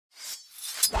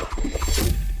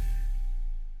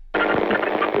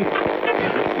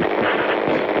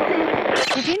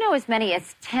know as many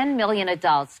as 10 million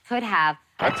adults could have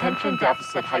attention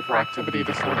deficit hyperactivity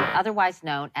disorder, otherwise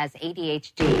known as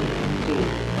ADHD.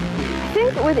 I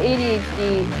think with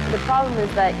ADHD, the problem is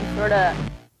that you sort of...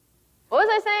 What was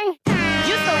I saying?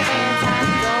 You so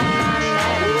fantastic,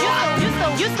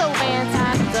 you so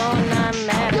fantastic, don't not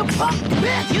matter. You fuck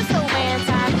bitch. You so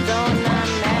fantastic, don't not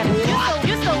matter.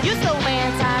 You so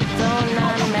fantastic, don't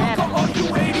not matter.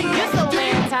 You so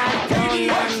fantastic, don't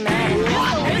not matter.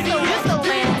 You so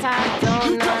fantastic,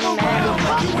 don't not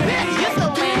matter. You so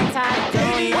fantastic,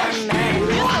 don't not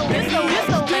matter.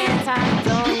 You so fantastic,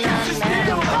 don't not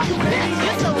matter.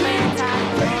 You so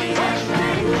fantastic, don't not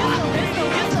matter.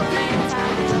 You so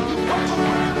fantastic, don't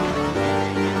not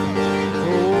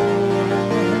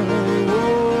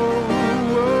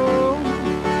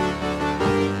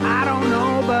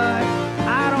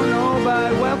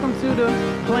Welcome to the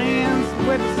Plans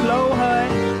with Slow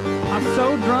Hut. I'm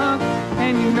so drunk,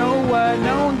 and you know what?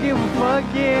 No one give a fuck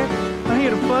yet. I'm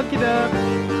here to fuck it up.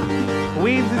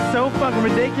 Weeds is so fucking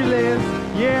ridiculous.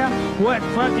 Yeah, what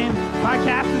fucking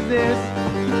podcast is this?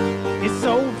 It's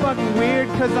so fucking weird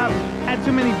because I've had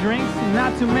too many drinks and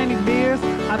not too many beers.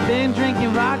 I've been drinking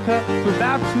vodka for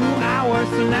about 2 hours,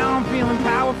 so now I'm feeling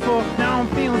powerful. Now I'm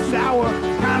feeling sour,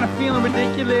 kind of feeling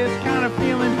ridiculous, kind of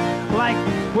feeling like,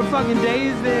 what fucking day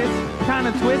is this? Kind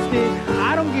of twisted.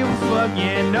 I don't give a fuck,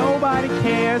 yeah, nobody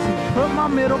cares. Put my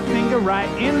middle finger right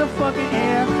in the fucking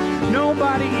air.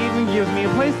 Nobody even gives me a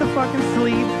place to fucking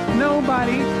sleep.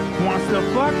 Nobody wants to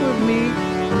fuck with me.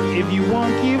 If you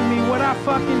won't give me what I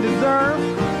fucking deserve,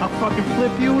 I'll fucking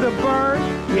flip you the bird.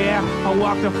 Yeah, I'll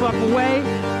walk the fuck away,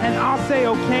 and I'll say,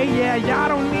 okay, yeah, y'all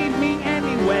don't need me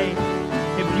anyway.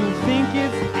 If you think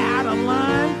it's out of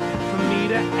line for me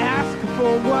to ask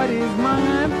for what is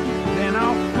mine, then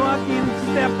I'll fucking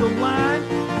step the line.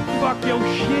 Fuck your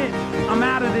shit, I'm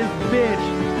out of this bitch.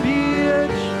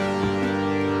 Bitch,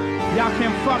 y'all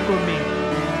can't fuck with me.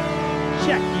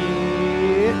 Check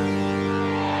it.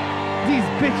 These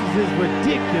bitches is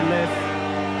ridiculous,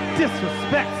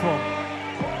 disrespectful.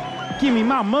 Give me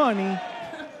my money.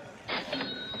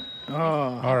 Oh,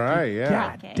 all right, yeah.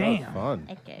 God Okay. damn. Fun.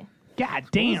 Okay. God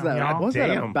damn, y'all. What was that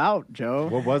Damn. about, Joe?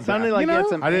 What was Sounded that? like You you had know,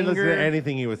 some I didn't anger. listen to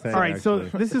anything he was saying. All right, so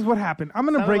actually. this is what happened. I'm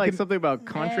gonna Sounded break like it. something about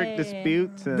contract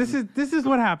disputes. And This is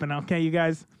what happened. Okay, you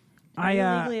guys. Are you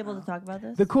legally able to talk about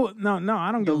this? The cool. No,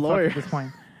 I don't give a lawyer. fuck at this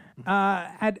point.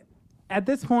 At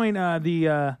this point,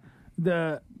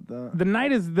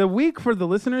 the week for the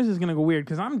listeners is gonna go weird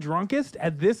because I'm drunkest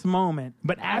at this moment.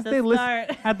 But as the they listen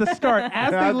start. at the start,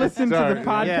 as they listen to the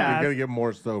podcast, you're gonna get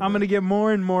more sober. I'm gonna get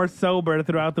more and more sober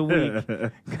throughout the week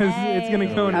because it's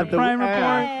gonna go into At the the- prime report.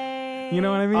 Hey. You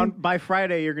know what I mean? by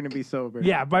Friday, you're going to be sober.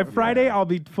 Yeah, by Friday I'll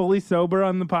be fully sober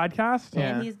on the podcast.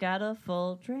 Yeah. And he's got a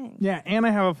full drink. Yeah, and I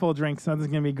have a full drink, so this is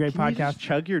gonna be a great Can you podcast. just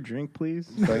chug your drink, please?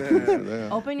 Thank you for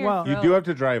that. Open your Well, throat. You do have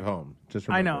to drive home. Just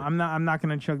I remember. know. I'm not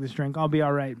gonna chug this drink. I'll be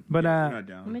all right. But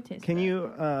Let me taste Can it.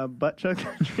 you butt chug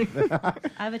your drink? I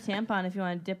have a tampon if you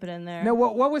want to dip it in there. no.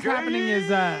 What was happening is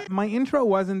my intro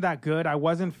wasn't that good. I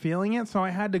wasn't feeling it, so I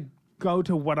had to go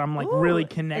to what I'm like really Ooh,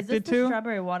 connected is this the to.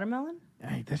 strawberry watermelon?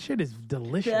 Hey, that shit is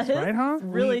delicious, That is right? Huh?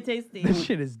 really tasty. This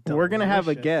shit is delicious. We're going to have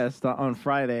a guest on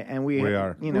Friday, and we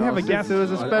are. You know, We have a since guest It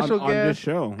was a special on guest. this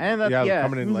show. And Yeah,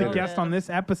 coming in He was a later. guest on this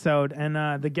episode, and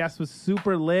the guest was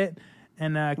super lit.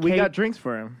 And we got drinks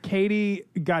for him. Katie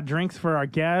got drinks for our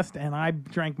guest, and I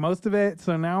drank most of it,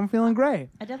 so now I'm feeling great.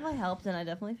 I definitely helped, and I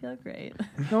definitely feel great.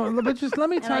 No, but just let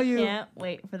me And tell I you, can't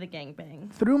wait for the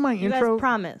gangbang. through my You intro, guys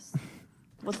promise.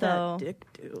 What that dick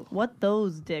do? What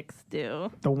those dicks do?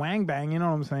 the wang bang, you know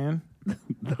what I'm saying?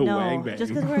 The No, wang bang.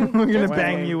 just because we're in, We're gonna just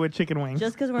bang 'cause- you with chicken wings.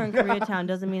 Just because we're in Koreatown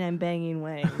doesn't mean I'm banging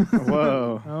Wang.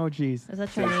 Whoa. Oh, jeez. Is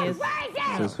that Chinese?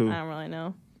 Says who? I don't really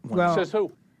know. Well, Says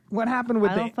who? what happened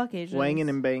with I the? don't fuck Asians. Wanging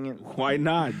and banging. Why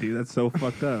not, dude? That's so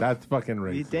fucked up. That's fucking You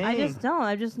racist. dang. I just don't.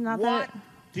 I'm just not that.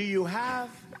 do you have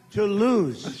to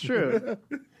lose? It's true.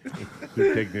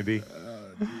 Your dignity.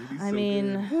 I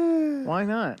mean, Why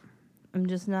not? I'm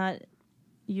just not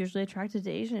usually attracted to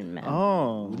Asian men.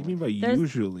 Oh. What do you mean by There's-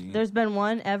 usually? There's been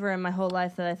one ever in my whole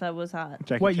life that I thought was hot.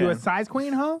 Jackie What, you a Chan. size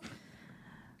queen, huh?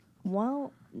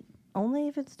 Well, only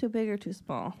if it's too big or too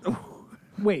small.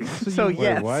 Wait, So you,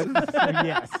 yes. Wait, what?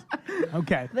 yes.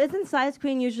 Okay. But isn't size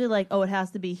queen usually like, oh, it has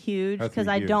to be huge? Has to Because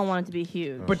be I huge. don't want it to be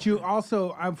huge. But you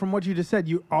also, from what you just said,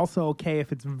 you also okay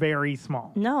if it's very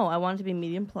small. No, I want it to be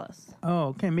medium plus. Oh,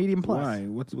 okay, medium plus. Why?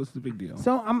 What's the big deal?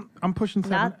 So I'm pushing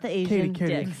 7. Not the Asian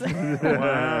Katie. dicks.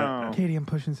 Wow. Katie, I'm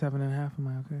pushing 7.5. Am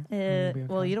I okay? Am I gonna be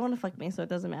Well, okay? you don't want to fuck me, so it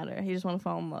doesn't matter. You just want to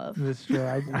fall in love. This is true.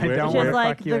 I Where- don't Which want is to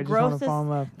like fuck you. I the just want to grossest, fall in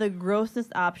love. the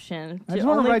grossest option I to just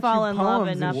want to only write fall you in love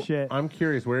poems enough. and shit. I'm curious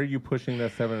curious. Where are you pushing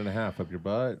that 7.5? Up your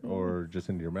butt or just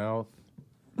into your mouth?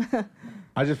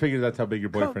 I just figured that's how big your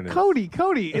boyfriend is. Cody,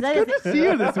 it's good to see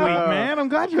you this week, man. I'm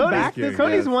glad you're back this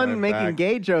Cody's week. one I'm making back.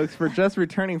 gay jokes for just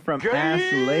returning from Ass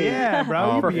Lake. Yeah,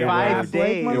 bro. Oh, For yeah. 5 Ass Lake,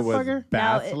 days. It was motherfucker.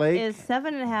 Bass Lake. Is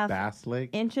 7.5 Bass Lake.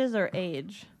 inches or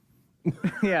age?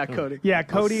 Yeah, Cody. Yeah,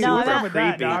 Cody. No, what's I'm up with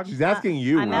that, creepy. dog? She's asking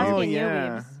you. I'm Will. asking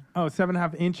yeah. you, Weebs. Oh,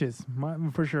 7.5 inches,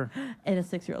 for sure. And a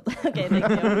 6-year-old. Okay, thank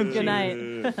you. Good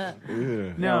night.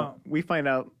 Ugh. No, We find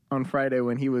out on Friday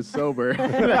when he was sober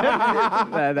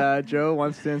that Joe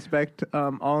wants to inspect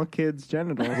all kids'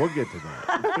 genitals. We'll get to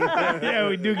that. yeah,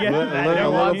 we do get A that.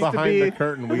 little, don't a we? little Needs to behind be the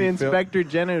curtain. The We inspector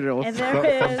genitals. And there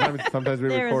is sometimes we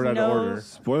there is record out no- of order.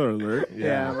 Spoiler alert.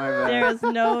 yeah, my bad. there is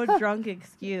no drunk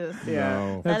excuse. Yeah.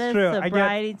 No. That's That is true.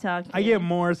 sobriety talk. I get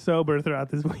more sober throughout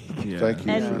this week. Yeah. Thank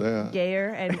you and for that. gayer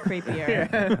and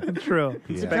creepier. True.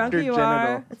 The Yeah. drunker you Genital.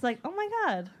 are, it's like, oh my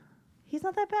god, he's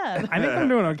not that bad. I think I'm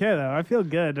doing okay though. I feel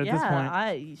good at yeah, this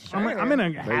point. sure. I'm in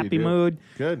a happy do. mood.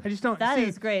 Good. I just don't. That see,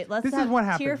 is great. Let's this have is what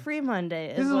happened. Tear-free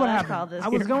Monday. This is what I happened. call this I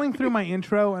was here. going through my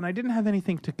intro and I didn't have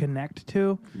anything to connect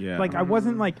to. Yeah. Like I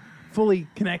wasn't like fully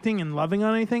connecting and loving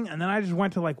on anything. And then I just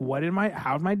went to like,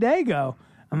 how'd my day go?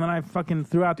 And then I fucking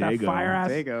threw out that Dago. fire ass.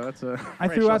 There you go. That's a I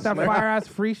threw out that racial fire ass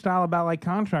freestyle about like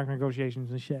contract negotiations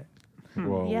and shit.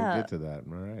 Well, Yeah. we'll get to that.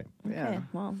 All right. slur. Yeah. Okay,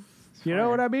 well, You know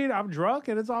what I mean? I'm drunk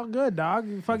and it's all good, dog.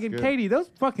 You fucking good. Katie, those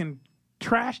fucking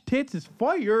trash tits is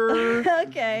fire.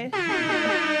 okay.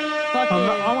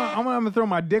 I'm gonna throw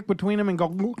my dick between them and go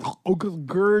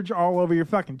gurge all over your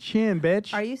fucking chin,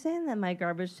 bitch. Are you saying that my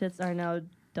garbage tits are now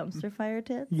dumpster fire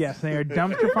tits? Yes, they are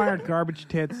dumpster fire garbage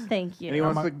tits. Thank you. And he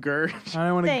wants to gurge. I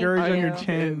don't want to Thank gurge on your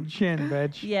you. chin,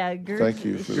 bitch. Yeah, gurge. Thank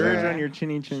you for Gurge that. on your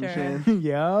chinny chin Sure. chin.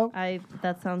 Yo,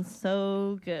 That sounds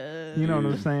so good. you know what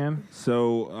I'm saying?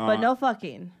 So, But no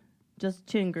fucking. Just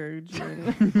chin gurge.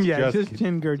 Yeah, Just- just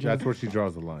chin gurging. That's where she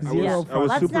draws the line. yeah. I was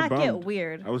Let's super not get bummed.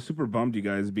 weird. I was super bummed, you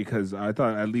guys, because I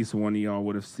thought at least one of y'all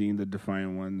would have seen the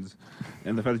Defiant Ones,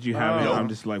 and the fact that you haven't, I'm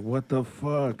just like, what the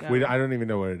fuck? Yeah. I don't even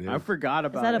know what it is. I forgot Is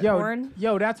about that it. a yo, porn?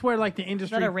 yo, that's where like the Is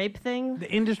industry, that a rape thing?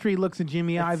 the industry looks at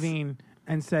Jimmy Iovine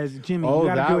and says, Jimmy, Oh, you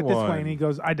got to that do it this way, one. and he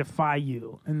goes, I defy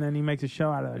you, and then he makes a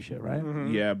show out of that shit, right?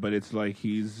 Yeah, but it's like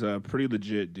he's pretty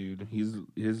legit, dude. He's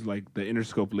his like the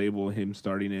Interscope label, him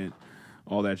starting it,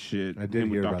 all that shit. I did him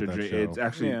hear with about Dr. that Dre. show. It's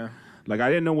actually Yeah. like I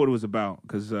didn't know what it was about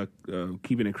because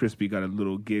Keeping It Crispy got a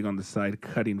little gig on the side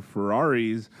cutting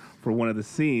Ferraris for one of the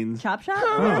scenes. Chop shop?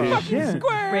 Oh, shit.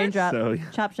 Raindrop. So-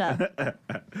 Chop shop.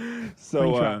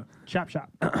 So Chop shop.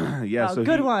 yeah, Oh, so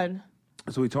good he, one.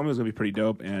 So he told me it was gonna be pretty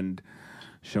dope, and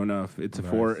sure enough, it's a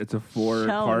four Show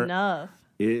part. enough.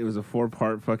 It was a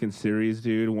 4-part fucking series,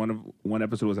 dude. One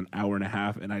episode was an hour and a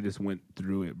half, and I just went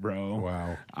through it, bro.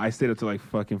 Wow. I stayed up till like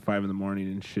fucking 5 a.m.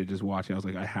 and shit, just watching. I was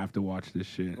like, I have to watch this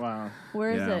shit. Wow. Where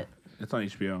is Yeah. it? It's on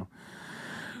HBO.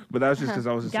 But that was just because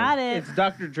I was just Got like, it. It's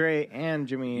Dr. Dre and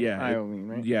Jimmy Iovine,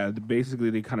 right? Yeah, basically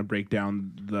they kind of break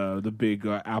down the big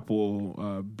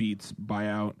Apple Beats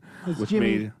buyout, It's which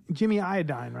Jimmy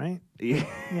Iodine, right? made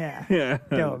Yeah. yeah.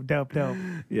 Dope.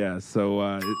 Yeah,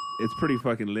 so it's pretty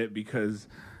fucking lit because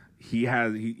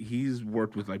he's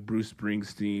worked with like Bruce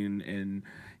Springsteen and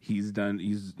he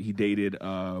dated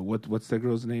what's that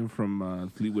girl's name from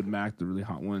Fleetwood Mac, the really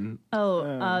hot one,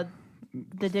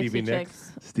 The Dixie Stevie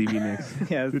Nicks. Chicks. Stevie Nicks.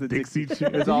 Yeah, it's the Dixie Dixie.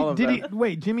 It's all of Did them. he?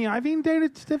 Wait, Jimmy Iovine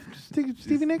dated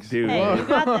Stevie Nicks? Dude, Hey, you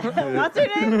got that? What's her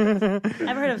name?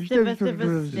 I've heard of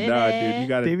Stivus City. nah, dude, you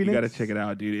gotta Stevie Nicks? check it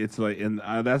out, dude. It's like, and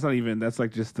that's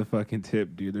like just the fucking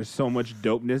tip, dude. There's so much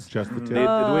dopeness. Just the tip.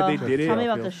 the way they did it. Tell me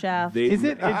about the shaft. Is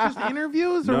it? It's just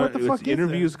interviews, or No, what the fuck it's is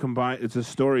interviews it? combined. It's the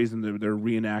stories, and they're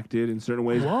reenacted in certain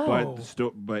ways. Whoa.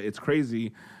 But it's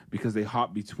crazy because they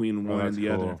hop between one and that's the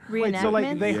cool. other. Wait, so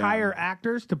like they Yeah. hire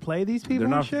actors to play these people They're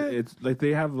and not. shit? It's like they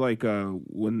have like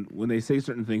when they say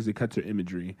certain things, they cut to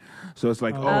imagery. So it's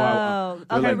like Oh,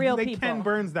 they're okay, like, real they people. Ken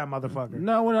Burns that motherfucker.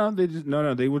 No, they just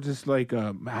they were just like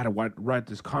I had to write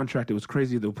this contract. It was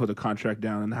crazy. They'll put the contract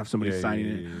down and have somebody Yeah, signing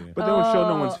yeah, it, yeah. but they would show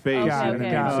no one's face. okay, You know what I okay.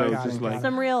 mean? Got So it, it's got just it, like, got it.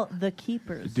 Some real The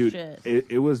Keepers dude, shit.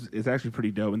 it's actually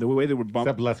pretty dope. And the way they were bumping.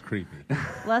 Except less creepy.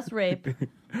 Less rape.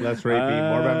 Less rapey.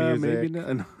 More about music.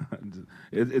 Maybe not.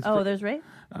 It's Oh, there's rape?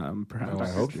 perhaps. Oh, I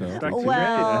hope so.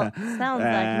 Well, sounds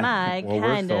like my well, we're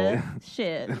kind of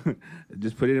shit.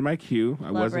 Just put it in my queue. I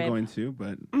Love wasn't rape. going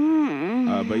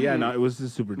to, but yeah, no, it was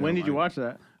just super dope. When did you watch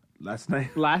that? Last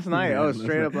night. Last night. Yeah, Oh, last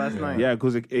straight night. up last night. Yeah,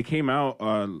 because it came out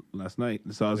last night.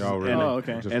 So I was, Oh, really? and, Oh,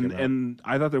 okay. Just and came out. and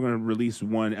I thought they were going to release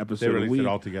one episode They a released week, it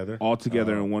all together? all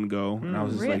together in one go, and I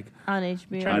was just like, On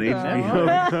HBO. on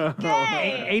Go.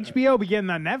 HBO. HBO be getting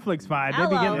that Netflix vibe. They be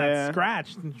Hello. getting that Yeah.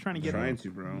 scratched and trying to get Trying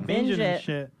to, bro. Binge binging and it.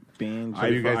 shit. binge.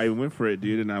 I went for it,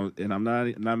 dude, and I'm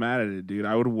not mad at it, dude.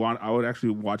 I would actually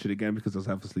watch it again because I was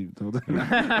half asleep the whole time.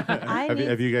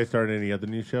 Have you guys started any other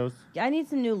new shows? I need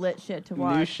some new lit shit to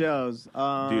watch. New shows.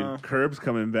 Dude, Curb's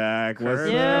coming back. What's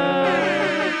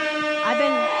I've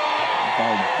been.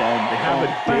 They have a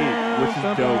date, which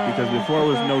is dope because before it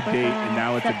was no date, and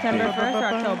now it's September a date.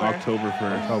 1st or October?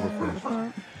 October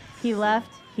 1st. He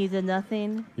left. He did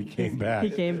nothing. He came back. He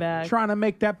came back. Trying to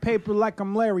make that paper like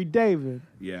I'm Larry David.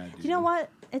 Yeah. Dude. You know what?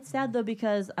 It's sad though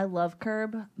because I love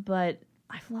Curb, but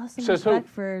I've lost some Says who? respect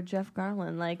for Jeff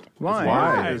Garland. Like, Why?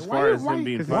 As far as him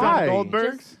being Because he's funny. on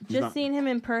Goldberg's? just seeing him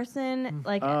in person,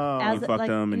 like Oh. as You fucked like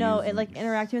him and no, he's- it, like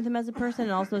interacting with him as a person,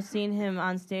 and also seeing him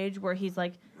on stage where he's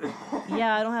like,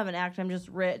 yeah, I don't have an act, I'm just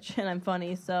rich and I'm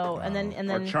funny. So and Or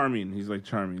then, charming. He's like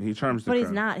charming. He charms the but he's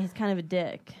crowd. not. He's kind of a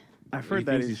dick. I've He heard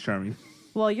that thinks he's charming.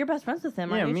 Well, you're best friends with him,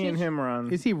 Yeah, aren't you? me and Cheech? him are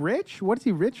on. Is he rich? What is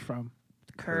he rich from?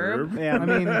 Curb. Yeah, I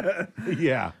mean,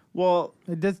 Yeah. well,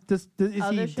 does Other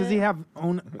does he shit? have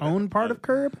own part of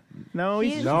Curb? no,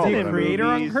 he's No, been but in creator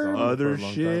on movies. Curb? Other For a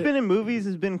long He's shit. been in movies.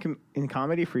 Has been in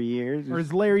comedy for years. Or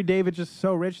is Larry David just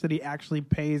so rich that he actually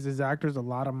pays his actors a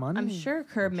lot of money? I'm sure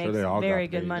Curb I'm sure makes they all very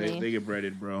got good paid. money. They get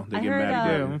breaded, bro. They I get heard, mad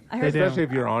do. I heard They do. Especially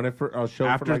if you're on it for a show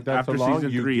After- for like that so after long,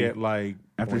 season you 3. get like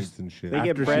After- points and shit. They get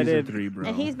After breaded. season 3, bro.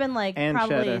 and he's been like And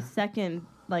probably cheddar. second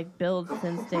like build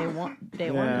since day one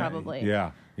probably.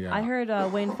 Yeah. I heard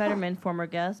Wayne Fetterman, former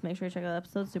guest, make sure you check out that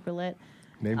episode, super lit,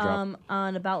 Name drop.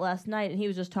 on About Last Night, and he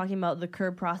was just talking about the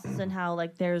Curb process and how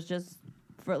like there's just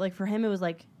for him it was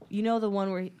like, you know, the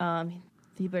one where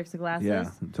he breaks the glasses, Yeah,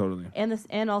 totally.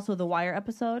 and also the Wire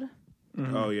episode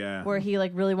Oh, yeah. where he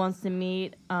like really wants to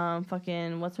meet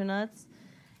fucking what's her nuts,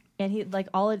 and he like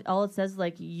all it says is,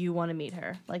 like, you want to meet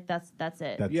her, like that's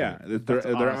it. Yeah, they're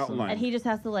awesome. outlined. And he just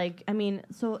has to like, I mean,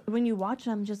 so when you watch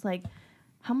it, I'm just like,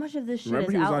 how much of this shit Remember,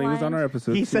 is he was outlined? on our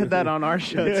episode. He too. said that on our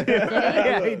show too.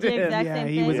 Yeah, he The did. exact yeah, same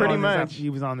he thing. was Pretty on much. This, he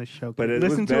was on the show. But it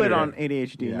Listen was to it better. on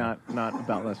ADHD, Yeah. not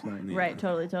About Last Night. Right,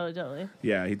 totally.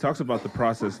 Yeah, he talks about the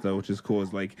process though, which is cool.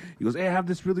 Is like he goes, "Hey, I have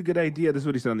this really good idea." This is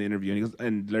what he said on the interview, and he goes,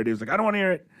 and Larry David was like, "I don't want to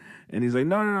hear it," and he's like,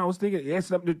 "No, I was thinking,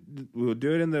 yes, we'll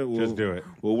do it in the, Just do it.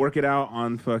 We'll work it out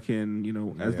on fucking, you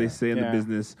know, as they say in the Yeah.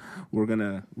 business, we're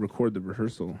gonna record the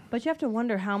rehearsal." But you have to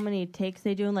wonder how many takes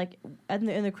they do, and like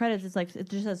in the credits, it's like it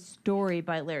just says story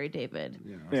by Larry David.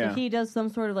 Yeah. So he does some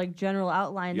sort of like general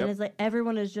outline, Yep. and it's like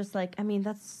everyone is just like, I mean,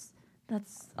 that's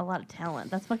a lot of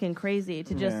talent. That's fucking crazy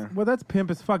to just. Yeah. Well, that's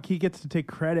pimp as fuck. He gets to take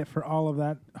credit for all of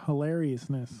that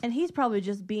hilariousness. And he's probably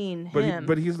just being But him.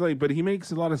 but he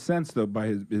makes a lot of sense though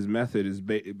by his method is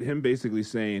him basically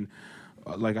saying.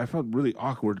 Like I felt really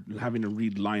awkward having to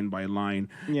read line by line.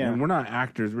 Yeah. and we're not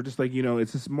actors. We're just like, you know,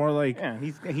 it's just more like Yeah,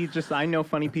 he's just, I know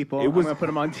funny people. It was- I'm gonna put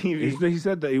them on TV. he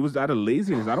said that it was out of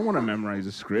laziness. I don't want to memorize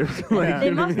a script. Like, they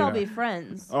you know, must all yeah. be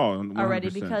friends. Oh, already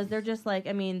 100%. because they're just like,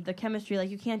 I mean, the chemistry, like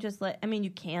you can't just like, I mean,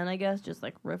 you can, I guess, just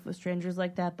like riff with strangers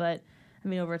like that, but I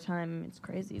mean, over time, it's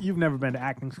crazy. You've never been to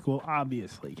acting school,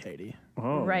 obviously, Katie.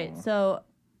 Oh. Right. So,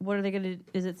 what are they going to?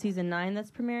 Is it season 9 that's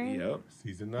premiering? Yep.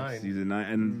 Season 9. Season 9.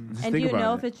 And just And think do you about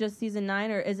know it. if it's just season 9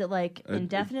 or is it like it-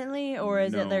 indefinitely or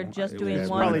is it they're No, just it doing was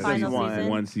one probably final just one. season?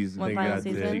 One season. One They final got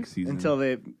season. Six seasons.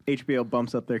 Until HBO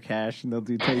bumps up their cash and they'll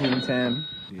do season 10.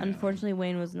 Yeah. Unfortunately,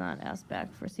 Wayne was not asked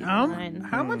back for season 9.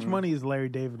 How much money is Larry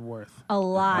David worth? A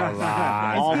lot.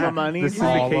 All the money. The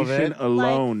All of syndication it?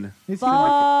 alone. Is he,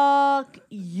 like, Fuck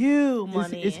you,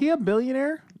 money. is he a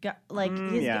billionaire? Like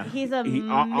yeah. he's a He-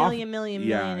 millionaire.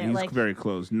 Yeah, he's like very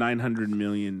close. 900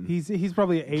 million. He's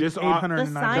probably Just off- the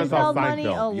 809. Just off Seinfeld money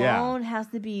Seinfeld, yeah. alone has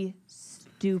to be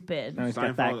stupid. Now he's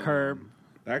got that Seinfeld- curb.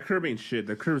 That curb ain't shit.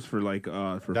 That curb's for like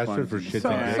for That's fun. for shit. So,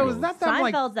 and so is giggles. that them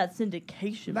like Seinfeld's that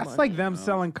syndication. that's money. like them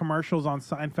selling commercials on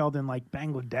Seinfeld in like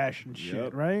Bangladesh and shit,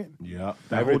 Yep. right? Yep.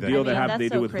 That whole deal I mean, they that's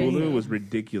did so with crazy. Hulu was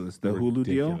ridiculous. The Hulu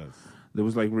deal. Ridiculous. There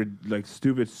was like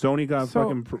stupid. Sony got So-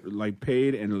 fucking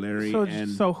paid, and Larry So and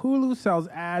so Hulu sells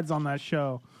ads on that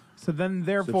show. So then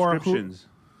therefore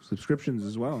subscriptions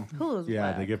as well. Hulu's Yeah,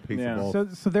 whack. they get paid Yeah. for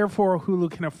both. So therefore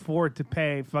Hulu can afford to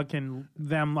pay fucking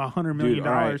them $100 million Dude,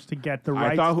 all right. to get the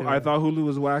rights. I to thought it. Hulu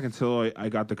was whack until I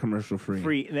got the commercial free.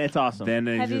 Free. That's awesome. Then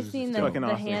they Have you just seen the fucking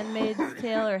awesome. Handmaid's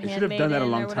Tale or They should have Handmaiden done that a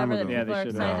long or time whatever ago. that Yeah, people they are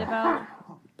should excited about?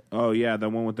 Oh yeah, the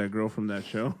one with that girl from that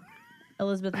show.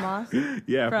 Elizabeth Moss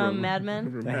Yeah, from Mad Men.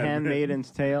 from The Mad Men.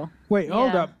 Handmaiden's Tale. Wait,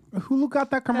 hold Yeah. up. Hulu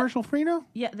got that commercial free now?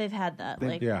 Yeah, they've had that.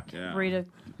 Like, yeah. Yeah. read a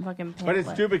fucking pamphlet. But it's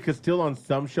stupid because still on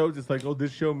some shows, it's like, oh,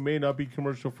 this show may not be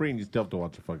commercial free, and you still have to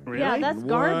watch the fucking. Yeah, that's What?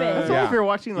 garbage. That's why if you're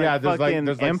watching like fucking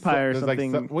Empire or there's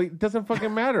something. wait, it doesn't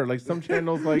fucking matter. Like some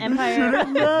channels, like Empire.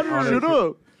 Shut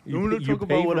up. You want to You talk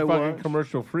pay about what for I fucking want?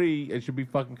 commercial free. It should be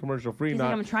fucking commercial free, He's not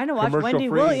like, I'm trying to watch commercial Wendy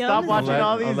free. Williams. Stop watching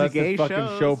all these unless gay it's fucking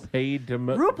shows. show paid to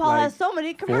RuPaul has so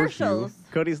many commercials.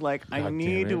 Cody's like, I God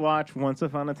need damn to it. watch Once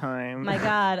Upon a Time. My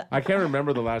God. I can't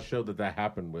remember the last show that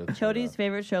happened with. Chody's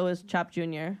favorite show is Chop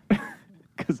Jr.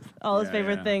 'Cause All his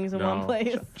favorite things in No. one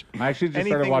place. I actually just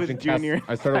Anything started with watching. Junior.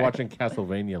 I started watching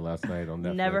Castlevania last night on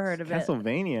Netflix. Never heard of it.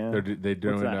 Castlevania. They're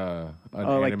doing that? an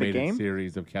Oh, like the animated game?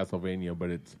 series of Castlevania, but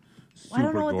it's super I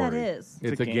don't know what that gory. is.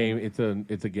 It's a a game.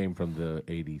 It's a game from the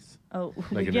 80s. Oh,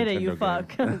 Like we a get it, you Nintendo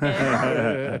fuck. game.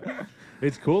 Okay.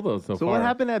 It's cool though so So far. what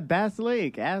happened at Bass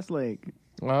Lake? Ass Lake.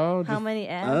 Oh, How just, many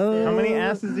asses? How many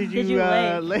asses did you,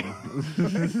 lick?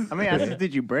 How many asses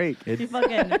did you break? You it's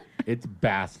fucking it's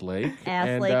Bass Lake. ass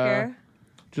and, laker.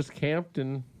 just camped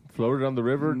and floated on the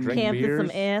river, drank Camped with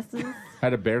beers. some asses.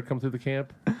 Had a bear come through the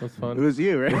camp. That was fun. It was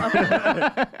you, right?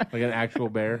 Like an actual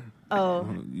bear. Oh,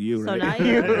 You so right? not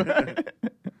you.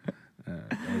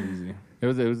 Easy. It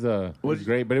was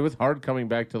great, but it was hard coming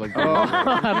back to like.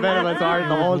 I bet it was hard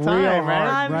the whole time, Real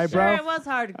right? I'm Right, sure bro? it was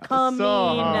hard coming So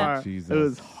hard. Jesus. It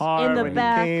was hard in the when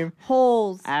back you came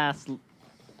holes. Ass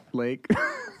Lake.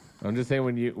 I'm just saying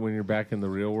when you're back in the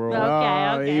real world.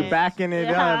 Oh. Okay, you okay. backing it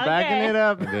Yeah, up, backing okay. it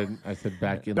up. I did. I said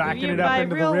back in. Backing the You it up by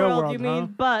into the real real world, world, you mean huh?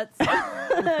 butts.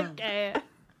 Okay.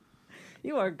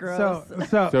 You are gross.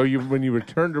 So So when you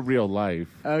return to real life,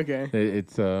 Okay. it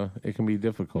can be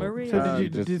difficult. Maria. So you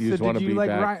just so want to did you be like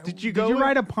back. ride? Did you Did go you with-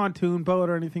 ride a pontoon boat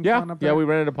or anything Yeah, fun up yeah. there? We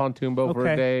rented a pontoon boat for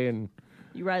a Okay. day and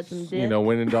You ride some dick.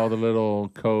 went into all the little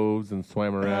coves and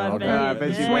swam around. bet I you bet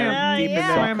you did. swam deep in Yeah.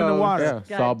 that Swam in the cove. water. Yeah,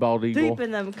 Got saw bald eagle. Deep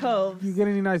in them coves. You get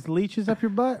any nice leeches up your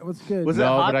butt? What's good? Was it No,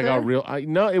 hot but I got there? real.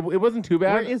 No, it wasn't too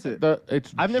bad. Where is it?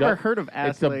 It's I've never heard of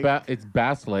Ass Lake. It's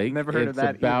Bass Lake. Never heard of it's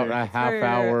that about either. a half For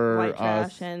hour. white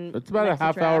trash and it's about a Mexican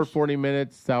half hour, trash. 40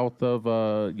 minutes south of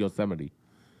Yosemite.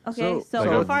 Okay, so like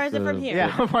how a- far is it from here? Yeah,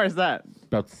 how far is that?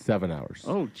 About 7 hours.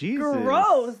 Oh, Jesus.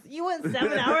 Gross. You went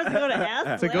 7 hours to go to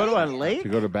ass To go to a Lake? lake? To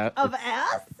go to Bass. Of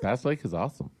ass? Bass Lake is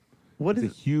awesome. What It's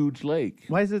is a huge lake.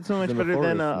 Why is it so much in the better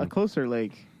than forest, a and- closer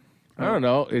lake? I don't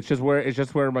know. It's just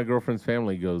where my girlfriend's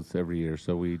family goes every year,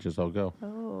 so we just all go.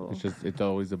 Oh. It's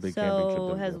always a big camping trip. So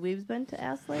that we has do. Weaves been to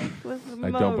Ass Lake with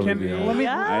I don't believe Can, you. let me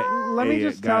Yeah. let me Hey,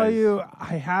 just tell guys. you,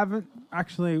 I haven't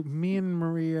actually. Me and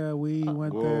Maria, we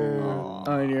went there.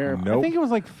 On your I Nope. think it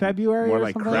was like February More or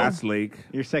like something. Grass Lake.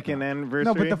 your second anniversary?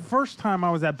 No, but the first time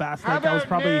I was at Bass Lake, I was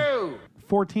probably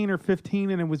 14 or 15,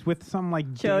 and it was with some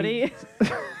like Jody.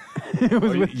 it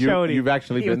was with Jody. You've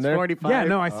actually he been was there? 45. Yeah,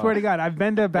 no, I swear to God, I've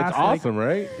been to Bass It's Lake. awesome,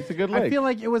 right? It's a good lake. I feel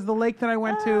like it was the lake that I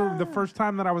went to the first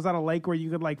time that I was at a lake where you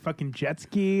could like fucking jet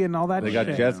ski and all that. They got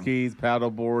shit. jet skis,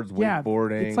 paddle boards, Yeah,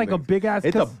 wakeboarding. it's like a big ass.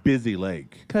 It's a busy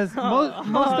lake. because most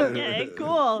of, Okay,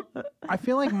 cool. I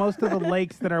feel like most of the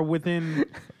lakes that are within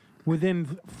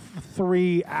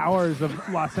 3 hours of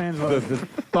Los Angeles.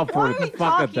 What are you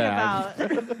talking about?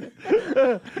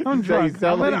 I'm drunk. sound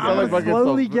I'm like- gonna, you sound like fucking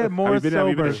slowly some- get more Have you been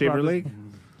sober. to Shaver throughout Lake? this-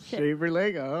 Shaver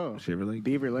Lake? Oh. Shaver Lake?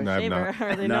 Beaver Lake? No, I've Shaver, not.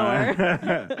 hardly know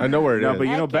her. I know where it is. No, but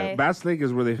you know, Okay. Bass Lake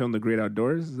is where they filmed The Great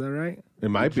Outdoors. Is that right? It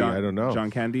might be. John, I don't know.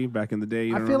 John Candy back in the day.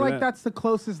 You I don't feel remember like that? that's the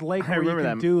closest lake I where you remember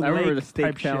can that. do I remember lake the steak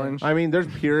type shit. challenge. I mean, there's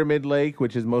Pyramid Lake,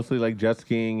 which is mostly like jet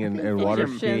skiing and water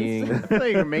Egyptians. skiing. I feel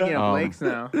like you're making up Um, lakes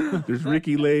now. There's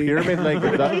Ricky Lake. Pyramid Lake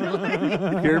is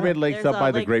up. Pyramid Lake's There's up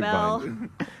by the Lake grapevine.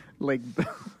 Like,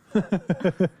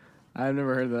 I've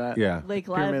never heard of that. Yeah. Lake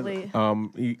Pyramid.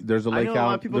 Lively. There's a I lake know a lot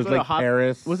out. of people There's go to Lake hot.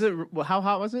 Paris. Was it? How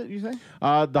hot was it? You say?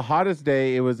 The hottest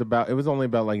day? It was only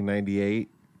about like 98.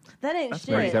 That ain't shit,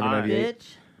 97, 98.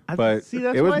 bitch. But See,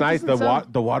 that's it was why nice. doesn't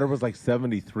sound- The water was like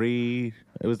 73.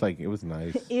 It was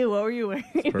nice. Ew, what were you wearing?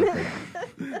 Perfect.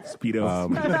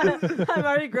 Speedos. I'm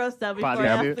already grossed out before I Body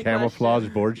ask suit. the Camouflage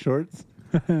board shorts.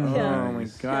 question. Yeah. Oh my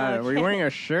god! Were you wearing a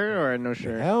shirt or no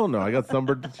shirt? Hell no! I got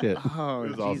sunburned to shit. Oh,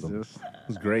 It was awesome. Jesus. It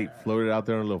was great. Floated out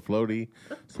there on a little floaty.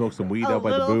 Smoked some weed A out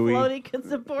by the little buoy. floaty could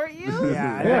support you?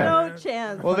 Yeah, Yeah. No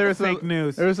chance. Well, there was Fake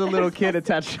news. There was a little kid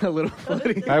attached to a little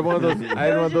floaty. I had one of those. I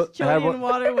had one of those. Just I had Jody and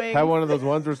one, water wings. had one of those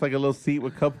ones where it's like a little seat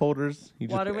with cup holders. You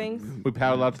just, Water wings? We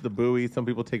paddle out to the buoy. Some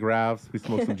people take rafts. We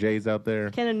smoke some J's out there.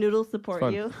 Can a noodle support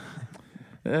fun. you?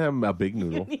 A big You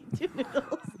noodle. need two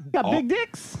noodles. got big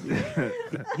dicks.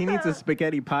 He needs a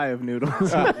spaghetti pie of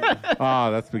noodles.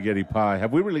 That's spaghetti pie.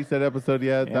 Have we released that episode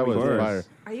yet? Yeah, that of was course. fire.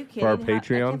 Are you kidding? For our I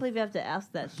Patreon? can't believe you have to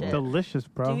ask that shit. Delicious,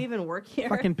 bro. Do you even work here?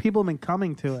 Fucking people have been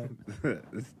coming to it.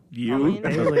 You?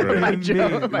 Daily. My Me.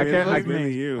 joke. I can't. It's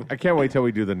mainly you. I can't wait till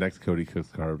we do the next Cody Cooks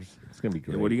Carbs. It's gonna be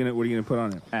great. What are you gonna put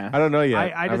on it? I don't know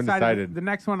yet. I haven't decided. The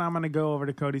next one, I'm gonna go over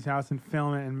to Cody's house and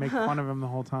film it and make fun of him the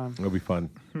whole time. It'll be fun.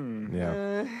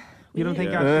 Yeah. You don't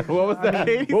think I should? What was that?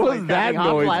 Katie's What was like that having hot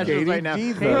noise, flashes Katie? right now.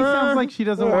 Jesus. Katie sounds like she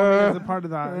doesn't want me as a part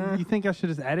of the. You think I should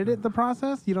just edit it, the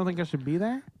process? You don't think I should be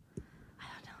there?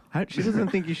 She doesn't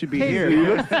think you should be You here.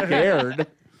 look scared.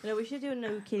 No, we should do a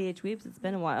new KDH Weeps. It's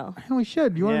been a while. We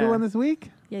should. You want to Yeah. do one this week?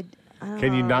 Yeah.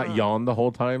 Can you not yawn the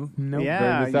whole time? Nope.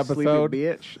 Yeah, During this you sleepy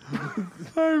episode?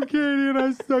 bitch. I'm Katie and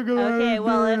I suck a lot. Okay,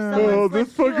 well, if someone Oh,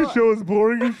 this slips you fucking show is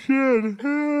boring as shit.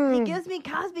 He gives me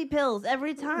Cosby pills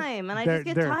every time, and I just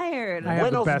get They're- tired. I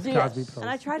have the best Cosby pills. And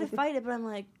I try to fight it, but I'm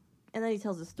like, and then he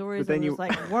tells the stories, But then and you- it's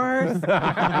like worse.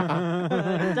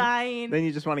 I'm dying. Then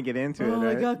you just want to get into it, Oh, I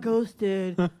right? got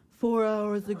ghosted 4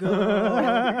 hours ago.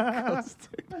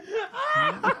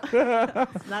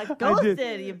 It's not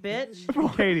ghosted, you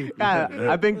bitch. Katie, Yeah,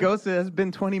 I've been ghosted. It's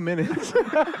been 20 minutes.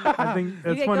 I think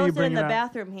You it's get funny you ghosted bring in it the up.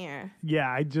 bathroom here. Yeah,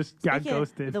 I just got Speaking of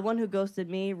ghosted. The one who ghosted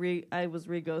me, I was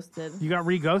re-ghosted. You got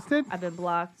re-ghosted? I've been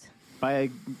blocked.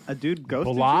 By a dude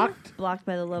ghosted Blocked? Blocked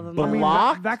by the love of my I mean, life.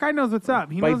 Blocked? that guy knows what's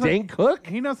up. He By knows Dane Cook?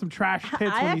 He knows some trash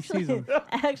tits when he sees them.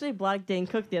 I actually blocked Dane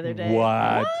Cook the other day.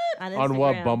 What? On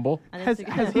what, Instagram. Bumble? On Has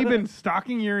Instagram. he been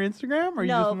stalking your Instagram, or you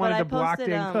No, just but wanted I to block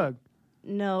posted, Dan Cook?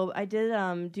 No, I did.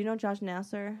 Do you know Josh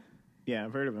Nasser? Yeah,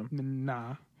 I've heard of him.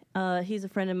 Nah. He's a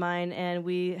friend of mine, and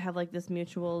we have like this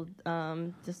mutual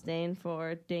disdain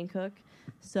for Dane Cook.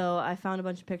 So I found a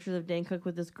bunch of pictures of Dane Cook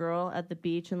with this girl at the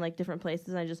beach in like different places,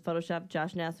 and I just photoshopped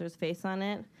Josh Nasser's face on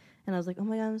it. And I was like, oh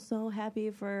my God, I'm so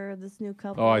happy for this new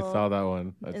couple. Oh, I saw that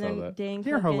one. I And saw then that. Dane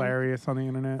You're Cook and- hilarious on the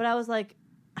internet. But I was like,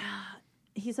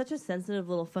 he's such a sensitive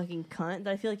little fucking cunt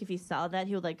that I feel like if he saw that,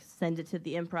 he would like send it to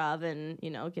the Improv and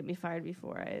get me fired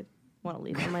before I want to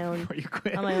leave on my own Before you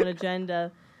quit. on my own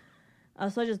agenda.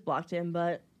 So I just blocked him.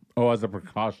 But Oh, as a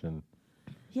precaution.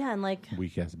 yeah, and like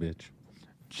Weak ass bitch.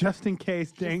 Just in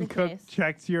case Dane in Cook case.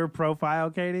 checks your profile,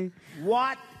 Katie.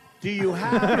 What do you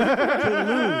have to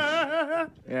lose?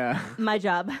 Yeah. my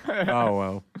job. Oh,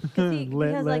 well. He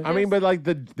Lit, has, lit. like, I mean, there's- but like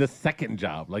the second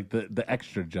job, like the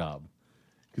extra job.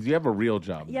 Because you have a real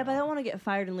job. yeah, now. but I don't want to get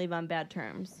fired and leave on bad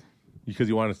terms. Because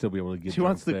you want to still be able to get She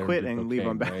wants drinks to there quit do and leave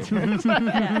on cocaine, bad right? terms.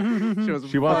 Yeah, She, was,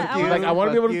 She wants But she's I like, I want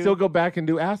to be able to you. still go back and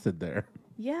do acid there.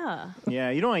 yeah.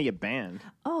 Yeah, you don't want to get banned.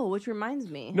 Oh, which reminds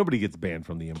me. Nobody gets banned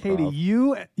from the improv. Katie,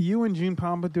 you and Gene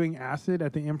Pompa doing acid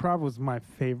at the Improv was my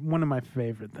favorite. One of my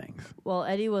favorite things. Well,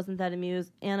 Eddie wasn't that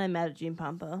amused, and I'm mad at Gene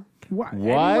Pompa. What?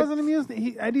 What? Eddie wasn't amused.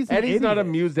 Eddie's an Eddie's not idiot.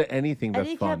 amused at anything that's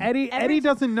Eddie fun. kept- Eddie Every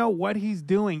doesn't know what he's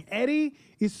doing. Eddie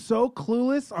is so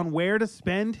clueless on where to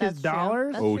spend his That's true.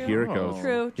 dollars. That's Oh, true. here it goes.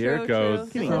 True, Here true, it goes.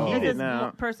 true. Getting So heated this is now.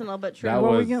 more personal, but true. That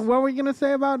What was- were we gonna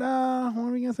say about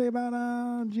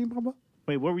Gene Pompa?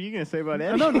 Wait, what were you going to say about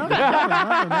Eddie? No,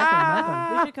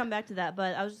 nothing. We should come back to that,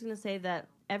 but I was just gonna say that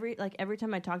every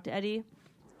time I talk to Eddie,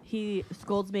 he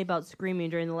scolds me about screaming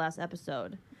during the last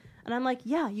episode, and I'm like,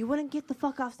 yeah, you wouldn't get the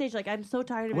fuck off stage. Like, I'm so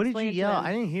tired of What did you explaining to yell? him.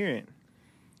 I didn't hear it.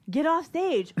 Get off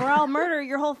stage, or I'll murder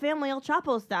your whole family, El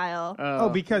Chapo style. Oh,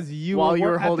 because you While were, you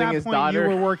were at holding that his point, daughter.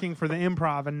 You were working for the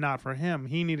Improv and not for him.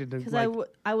 He needed to. Because Like,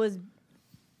 I was.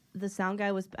 The sound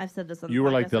guy was. I've said this on. You the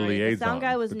were like podcast the already. The liaison sound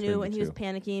guy was between new, the and he was two.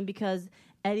 panicking because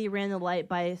Eddie ran the light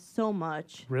by so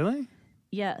much. really?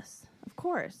 Yes, of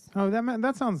course. Oh,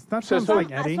 that sounds So like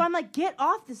Eddie. So I'm like, get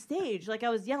off the stage. Like, I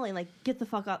was yelling, like, get the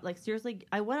fuck off. Like, seriously,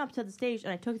 I went up to the stage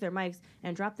and I took their mics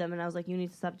and dropped them, and I was like, you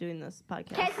need to stop doing this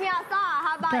podcast. Catch me outside.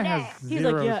 How about Guy that? has He's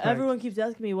zero like, yeah, respect. everyone keeps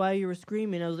asking me why you were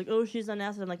screaming. I was like, oh, she's on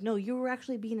acid. I'm like, no, you were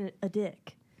actually being a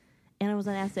dick. And I was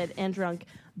on acid and drunk,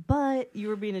 but you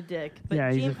were being a dick. But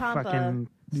Yeah, he's Gene a Pompa fucking-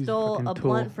 he's a stole fucking a tool.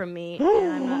 blunt from me,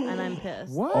 and I'm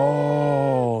pissed. What?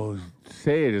 Oh,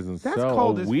 say it isn't That's so.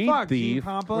 cold a as weed fuck, thief. Gene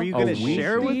Pompa. Were you A going to weed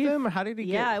share with thief? him? Or how did he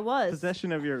Yeah, get I was.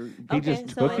 possession of your... He just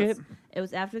took it? It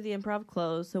was after the Improv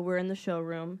closed, so we're in the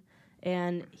showroom,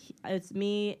 and it's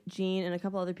me, Gene, and a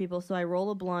couple other people. So I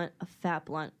roll a blunt, a fat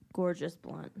blunt, gorgeous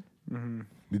blunt. Did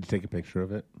you take a picture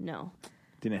of it? No.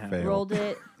 Didn't have Fail. Rolled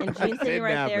it, and Gene's sitting right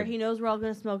Didn't there. happen. He knows we're all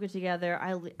going to smoke it together.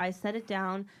 I set it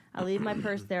down. I leave my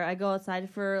purse there. I go outside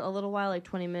for a little while, like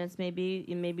 20 minutes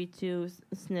maybe to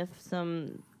sniff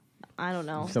some, I don't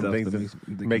know. Some Stuff things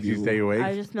that that makes you stay awake. I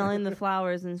was just smelling the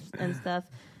flowers and stuff.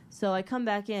 So I come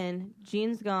back in.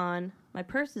 Gene's gone. My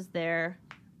purse is there.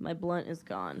 My blunt is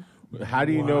gone. How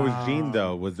do you know it was Gene,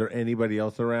 though? Was there anybody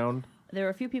else around? There were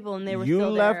a few people, and they were You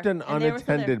still left there. an and they were still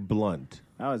there. unattended blunt.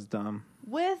 That was dumb.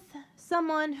 With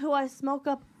someone who I smoke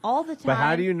up all the time. But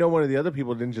how do you know one of the other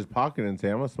people didn't just pocket it and say,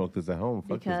 I'm going to smoke this at home?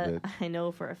 Fuck Because this bitch. I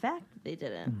know for a fact they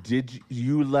didn't. Did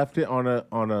you left it on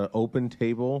a open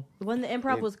table? When the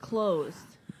Improv was closed.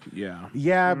 Yeah.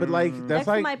 Yeah, but like Next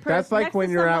to my purse, that's like next when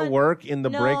to you're at someone- work in the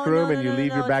No, break room no, and you no, leave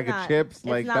no, your it's bag of not. chips. It's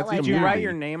Like not that's like Did you that. write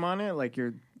your name on it? Like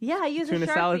your Yeah, I use Tuna a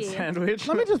Sharpie. salad sandwich.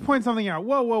 Let me just point something out.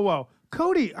 Whoa.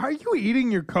 Cody, are you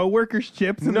eating your coworkers'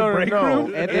 chips in the break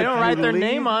room? If they don't write their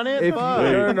name on it. If,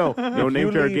 fuck. no. No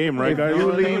name, fair game, right, guys?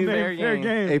 Fair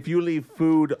game. If you leave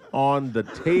food on the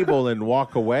table and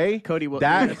walk away, Cody will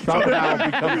that eat it. somehow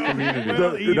becomes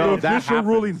community. No, that official happens.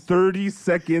 ruling 30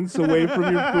 seconds away from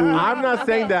your food. I'm not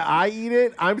saying that I eat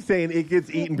it. I'm saying it gets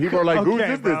eaten. People are like, "Who's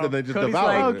Okay, this?" bro. And they just Cody's devour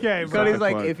like, it. Okay, bro. Cody's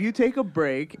like, Fuck. if you take a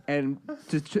break and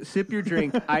to sip your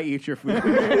drink, I eat your food.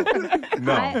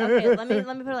 No. Okay, let me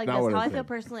put it like Not this. what How I I feel said.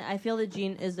 personally, I feel that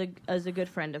Gene is a good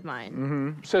friend of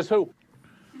mine. Says who?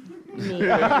 Me.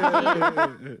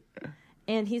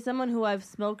 And he's someone who I've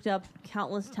smoked up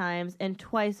countless times and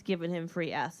twice given him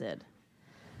free acid.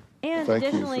 And Thank you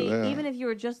for additionally, that. even if you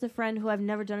were just a friend who I've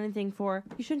never done anything for,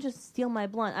 you shouldn't just steal my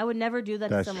blunt. I would never do that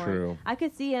That's to someone. true. I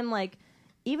could see him like,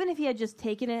 even if he had just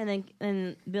taken it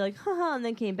and be like, haha, and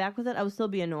then came back with it, I would still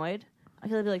be annoyed. I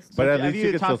could be like, But at Have least you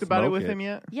you could talked still about it smoke with him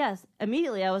yet? yes.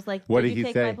 Immediately, I was like, What did did you he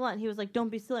take say? my blunt? He was like, don't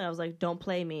be silly. I was like, don't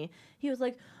play me. He was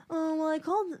like, oh, well, I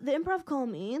called, the improv called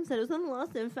me and said it was on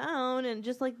Lost and Found and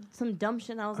just like some dumb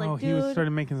shit. And I was like, dude. he was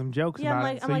started making some jokes Yeah, I'm about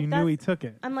like- it, I'm so like, you knew he that's- took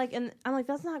it. I'm like,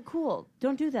 that's not cool.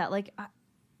 Don't do that. Like,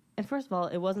 and first of all,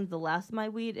 it wasn't the last of my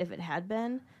weed. If it had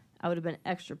been, I would have been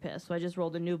extra pissed. So I just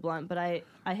rolled a new blunt. But I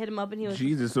hit him up and he was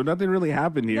Jesus, so nothing really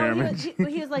happened here. no, I he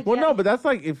mean, was like, Well, yeah, no, but that's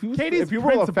like if you Katie's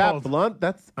roll a fat principles. blunt,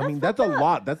 that's I mean that's a fucked up.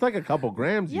 lot. That's like a couple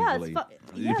grams yeah, usually.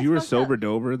 yeah, if you were it's fucked up. sober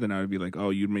dober, then I would be like, oh,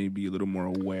 you'd maybe be a little more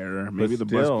aware. Maybe the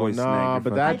still, busboy nah, snagged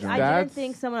but your I, fucking I drink. didn't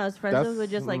think someone I was friends with that's- would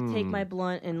just like take my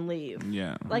blunt and leave.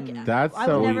 Yeah. Like That's I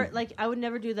so- would never like I would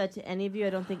never do that to any of you. I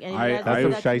don't think any of I- you guys that's would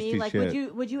do some that to me. shiesty Like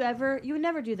shit. would you ever you would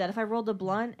never do that. If I rolled a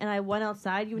blunt and I went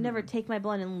outside, you would never take my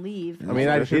blunt and leave. I mean,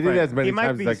 I Especially did it if I- as many He might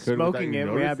times be as I could without smoking you it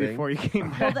noticing. before you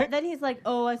came Well, back. then he's like,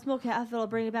 "Oh, I smoke half of it. I'll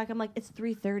bring it back." I'm like, "It's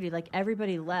 3:30. Like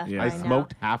everybody left." Yeah. I by now."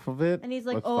 smoked half of it. And he's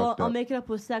like, That's "Oh, fucked I'll up. make it up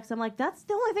with sex." I'm like, "That's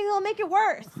the only thing that'll make it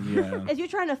worse." Yeah. Is you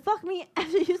trying to fuck me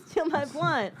after you steal my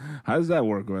blunt? How does that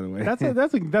work, by the way?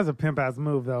 That's a pimp ass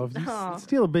move though. If you Oh.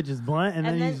 steal a bitch's blunt and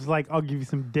then then- he's just like, I'll give you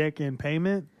some dick in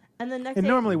payment. And the next It day,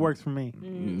 normally works for me.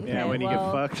 Yeah, okay, when you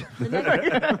well, get fucked. The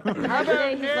next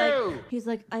day, he's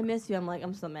like, "I miss you." I'm like,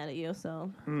 "I'm so mad at you."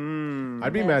 So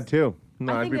I'd be Yes. mad too.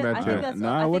 No, I I'd think be that- mad I too. think that's No,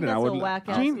 I I think wouldn't. I that's a would- whack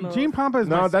ass Gene move. Pampa is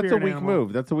No, my that's a spirit weak animal.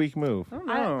 move. That's a weak move.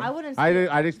 I wouldn't.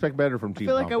 I'd expect better from I Team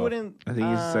feel like I Pampa. wouldn't. I think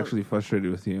he's sexually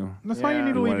frustrated with you. That's why you Yeah.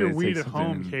 need to You leave wanted your to weed take at something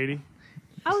home, and- Katie.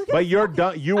 I was gonna But you're smoke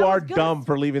dumb. it. You I are was gonna- dumb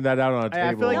for leaving that out on a I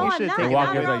table. feel like No, you I'm should not. take and it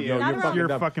walking Not like, around- yo, not you're around- fucking Your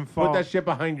dumb. fucking Put fault. that shit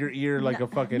behind your ear like a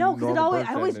fucking No, because normal I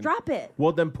person always and- drop it.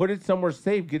 Well, then put it somewhere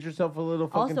safe. Get yourself a little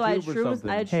fucking Also, I had tube or shrooms. something.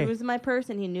 I had Hey. shrooms in my purse,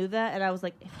 and he knew that. And I was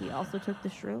like, if he also took the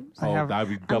shrooms, I have- that'd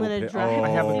be I'm double gonna pit- drive. I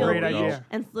have a seal great the idea. leash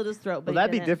and slit his throat. But Well,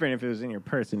 that'd he be didn't. different if it was in your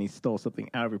purse and he stole something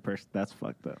out of your purse. That's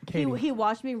fucked up. He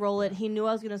watched me roll it. He knew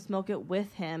I was gonna smoke it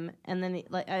with him, and then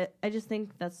I just think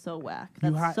that's so whack.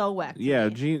 You That's so whack. to Yeah,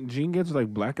 me. Gene gets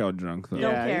like blackout drunk though. Don't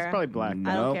Yeah, he's care. probably black. I don't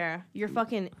Nope. care. You're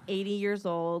fucking 80 years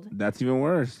old. That's even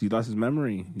worse. He lost his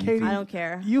memory. Katie, I don't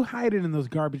care. You hide it in those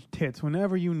garbage tits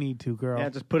whenever you need to, girl. Yeah,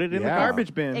 just put it in the Yeah.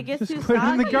 garbage bin. It gets Just too put it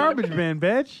in the soggy. garbage bin,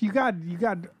 bitch. You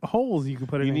got holes you can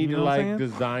put it You in. need you to know what I'm like saying?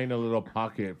 design a little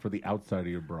pocket for the outside of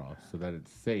your bra so that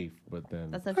it's safe. But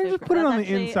then That's Or actually just put it that's on the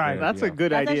actually- inside. That's Yeah. a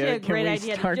good That's idea. actually a Can great we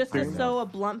idea. start Just to doing that? sew a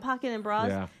blunt pocket in bras.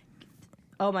 yeah.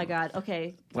 Oh my god.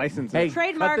 Okay. License. Hey,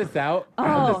 Trademark- cut this out. Oh.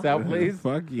 Cut this out, please.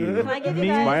 Fuck you. Can I give you It's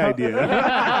guys? my idea.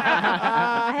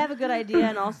 I have a good idea,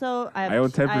 and also I have I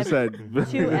own I have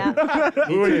 10%. two app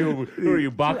Who are you? Who are you,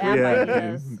 two Bach? app Yeah.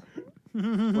 ideas.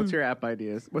 What's your app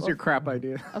ideas? What's your crap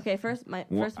idea? Okay, first of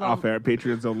all, Off air,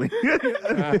 Patriots only.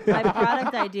 my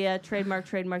product idea, trademark,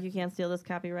 you can't steal this,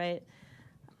 copyright,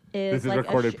 is This is like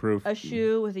recorded proof. a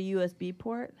shoe with a USB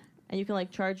port, and you can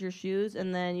like charge your shoes,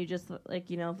 and then you just like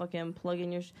fucking plug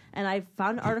in your. And I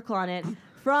found an article on it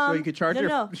from. So you could charge no, your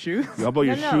no. shoes? How about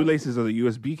your No, no. shoelaces or the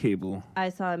USB cable? I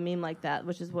saw a meme like that,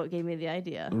 which is what gave me the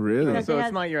idea. Really? Because So they it's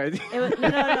had- not your idea. It was,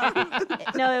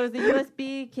 no, it was the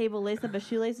USB cable laced up as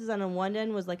shoelaces, and on one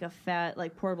end was like a fat,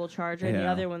 like portable charger, and the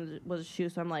Yeah. other one was a shoe.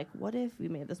 So I'm like, what if we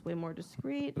made this way more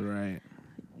discreet? Right.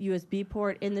 USB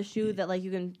port in the shoe that like you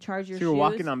can charge your So you're shoes.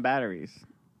 walking on batteries.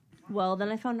 Well, then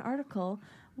I found an article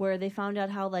where they found out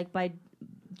how like by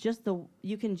just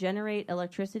you can generate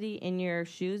electricity in your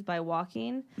shoes by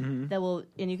walking. That will,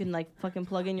 and you can like fucking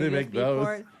plug in your They make USB those.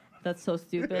 port. That's so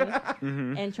stupid.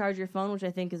 And charge your phone, which I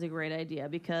think is a great idea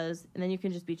because, and then you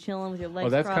can just be chilling with your legs Oh,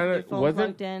 that's crossed, kind your of phone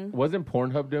plugged in. wasn't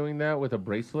Pornhub doing that with a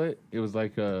bracelet? It was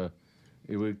like a,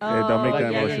 it would Oh, Don't make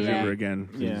that yeah, motion yeah. ever again.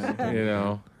 Yeah. you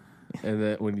know, and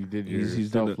then when you did your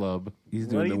He's doing self love, He's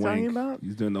What doing are the you talking wink. about?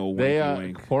 He's doing the old they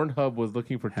wink. Pornhub was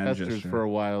looking for Hand testers gesture. for a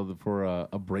while for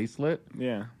a bracelet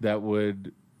Yeah. that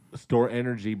would store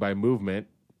energy by movement.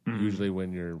 Usually,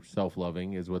 when you're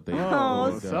self-loving, is what they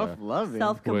Oh, would, self-loving.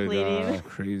 Self-completing. would, That's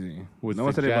crazy. would No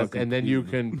one said about suggest, and then you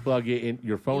can plug it in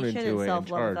your phone You into shouldn't it and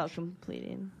self-love without charge.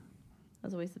 completing.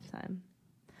 That's a waste of time.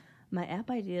 My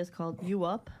app idea is called You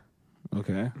Up,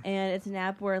 Okay. and it's an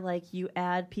app where like you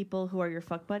add people who are your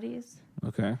fuck buddies.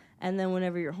 Okay. And then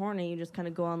whenever you're horny, you just kind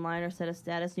of go online or set a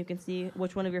status, and you can see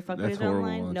which one of your fuck That's buddies are horrible.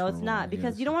 online. That's No, it's horrible. not,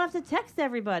 because Yes. you don't have to text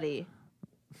everybody.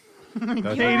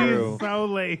 That's Katie true. is so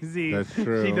lazy. That's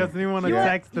true. She doesn't even want to You want-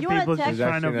 text the you wanna people text- she's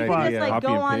trying to There's You actually can an just idea. like Copy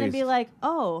go and on and be paste. like,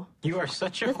 oh, You are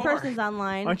such a this whore. person's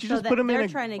online. Why don't you so just that put them in they're a?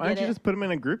 trying to Why don't get you it. just put them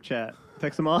in a group chat?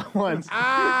 Text them all at once.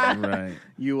 Right.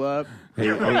 You up?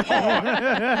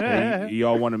 Hey,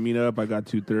 y'all want to meet up? I got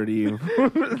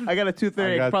 2:30. I got a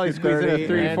 2:30. I got could probably squeeze in a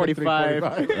 2:30 and a 3:45.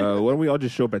 3:45. Why don't we all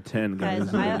just show up at 10, guys?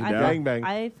 Guys, Yeah. Bang, bang.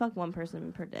 I fuck one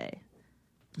person per day.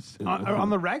 on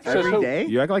the Rex. Every day?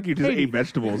 You act like you just Katie. ate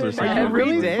vegetables or Are you something. Every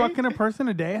really day? fucking a person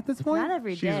a day at this point? Not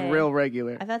every day. She's real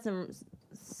regular. I've had some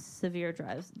severe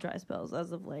dry spells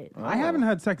as of late. I haven't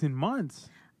had sex in months.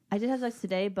 I did have sex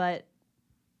today, but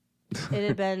it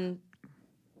had been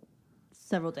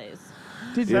several days.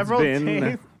 Did It's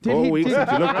been Did 4 he- weeks did-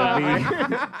 since you looked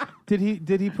at me.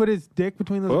 Did he put his dick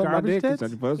between those Put my garbage dick tits?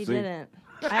 inside your He pussy. didn't.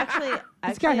 I actually,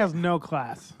 This guy has no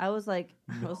class. I was like,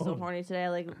 I was so horny today. I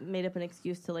like made up an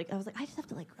excuse to like. I was like, I just have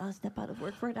to like step out of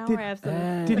work for an hour. Did- I have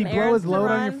some. Did he some blow errands his to load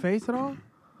on your run. face at all?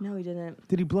 No, he didn't.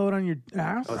 Did he blow it on your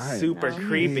ass? Super No.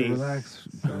 creepy. Relax.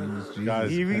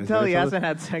 Guys, You can tell he hasn't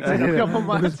had sex in a couple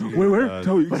months. Where?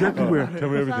 Tell me exactly where. Tell me So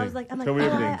I everything. was like, I'm like, Tell me oh,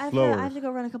 everything. I Slower. have to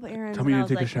go run a couple errands. Tell me and to I was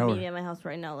take a like, shower. meet me at my house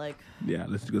right now. Like, Yeah,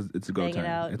 let's go. It's a go Bang it time.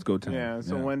 out. It's go time. Yeah.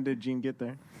 So when did Gene get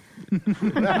there? he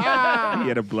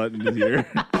had a blunt in his ear.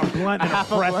 A blunt and a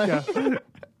Fresca.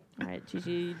 all right,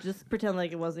 Chi-Chi, just pretend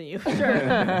like it wasn't you.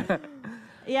 Sure.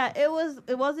 Yeah, it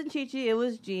wasn't Chi-Chi. It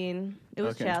was Gene. It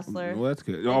was Okay. Chancellor. Well, that's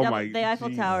good. They Oh double- my! They Eiffel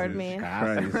Towered me.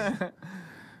 Christ.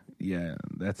 Yeah,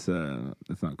 that's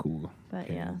not cool. But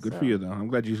yeah, Good so for you though. I'm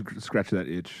glad you scratched that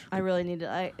itch. I really needed.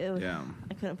 I Yeah.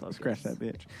 couldn't focus. Scratch that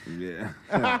bitch. Yeah.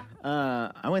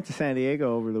 I went to San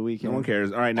Diego over the weekend. No one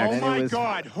cares. All right, next. And it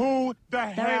was- who the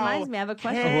That reminds me, I have a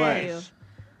question for you.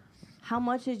 How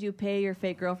much did you pay your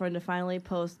fake girlfriend to finally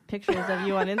post pictures of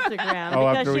you on Instagram? Oh,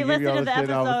 Because after we she give you listened all to the the shit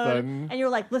all of a episode, sudden? and you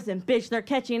were like, "Listen, bitch, they're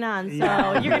catching on, so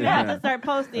Yeah. you're gonna have to start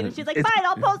posting." And she's like, "Fine,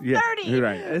 I'll post 30." You're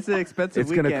right. It's an expensive It's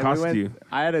gonna weekend. cost we went, you.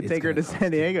 I had to It's take her gonna to cost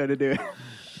San Diego to do it.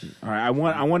 All right. I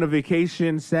want a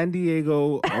vacation, San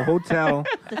Diego, a hotel.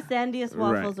 The sandiest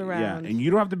waffles Right, around. Yeah, and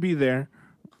you don't have to be there.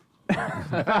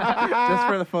 Just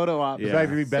for the photo op. Yeah. It's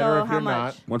actually better So if how you're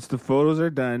much? Once the photos are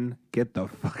done, get the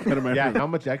fuck out of my not. Yeah, room. how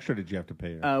much extra did you have to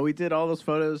pay her? We did all those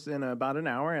photos in about an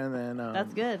hour, and then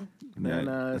That's good. Then,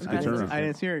 that's a I good didn't turnaround. I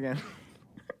didn't see her again.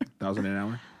 1,000 an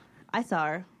hour. I saw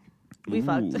her. We Ooh.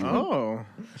 fucked. Oh,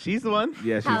 she's the one.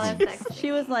 Yeah, she's,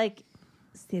 She was like,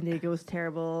 "San Diego was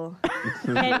terrible.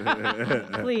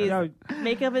 Please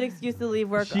make up an excuse to leave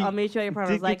work. She I'll meet you at your apartment."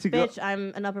 I was did like, get to go- "Bitch,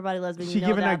 I'm an upper body lesbian. She you know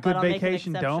giving that, that but good I'll make an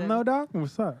vacation dome exception." though, Doc?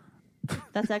 What's up?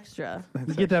 That's extra.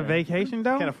 You get that vacation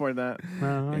dome? Can't afford that. Oh,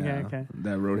 okay, yeah, okay.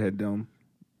 that Roadhead Dome.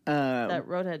 That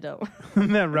roadhead dome.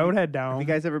 that Roadhead Have dome. you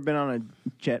guys ever been on a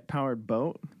jet-powered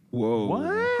boat? Whoa.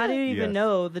 What? How do you even Yes.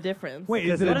 know the difference? Wait,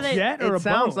 is it What a are they- jet or a It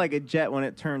sounds boat? like a jet when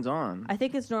it turns on. I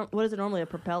think it's what is it normally, a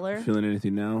propeller? Feeling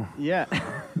anything now? Yeah,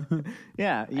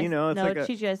 yeah. You know, it's no, like a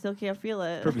Chi-Chi, I still can't feel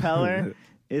it. propeller.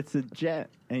 It's a jet,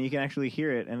 and you can actually hear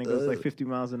it, and it goes like 50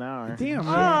 miles an hour. Damn,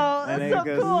 man. Oh, And that's so it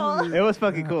goes, cool. It was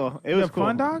fucking cool. It was have cool.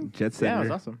 fun, dog? Jet Yeah, Center. it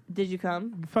was awesome. Did you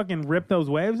come? You fucking rip those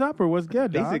waves up or what's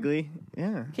good, dog? Basically,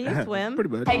 yeah. Can you swim? Pretty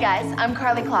much. Hey guys, I'm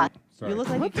Carly Clark. You look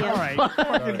like you All can't. right,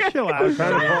 fucking chill out. I'm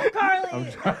trying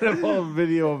Carly! to pull a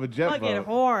video of a jet Fucking boat.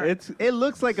 whore. It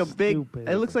looks like a big. Stupid.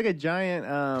 It looks like a giant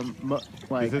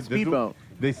like This is- speedboat.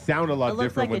 They sound a lot It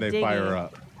looks different like when a they fire dinghy.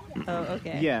 up. Oh,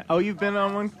 okay. Yeah. Oh, you've been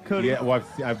on one, Cody? Yeah, well,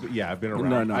 I've been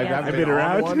around. No. I Yeah. haven't I've been on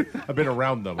around. one. I've been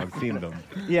around them. I've seen them.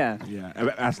 Yeah. Yeah.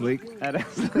 Ass Lake.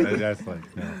 That's like,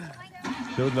 yeah.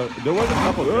 There was a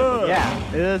couple. Of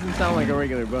Yeah. It doesn't sound like a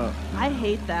regular boat. I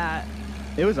hate that.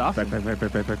 It was awesome.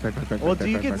 Well, do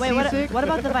you get Wait, seasick? what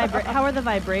about the how are the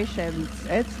vibrations?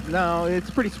 It's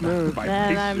pretty smooth.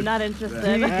 Then I'm not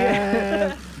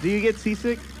interested. Do you get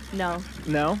seasick? No.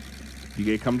 No. You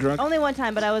get cum drunk? Only one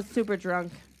time, but I was super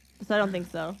drunk. So I don't think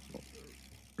so.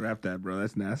 Wrap that, bro.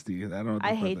 That's nasty. I don't know. what the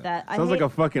I fuck hate that. I Sounds like hate- a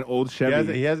fucking old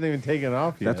Chevy. He hasn't even taken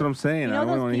off yet. That's what I'm saying. You I know don't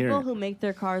those want to hear people it. who make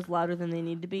their cars louder than they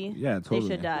need to be? Yeah, totally. They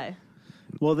should die.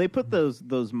 Well, they put those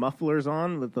mufflers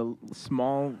on with the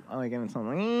small, like, and it's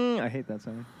on. I hate that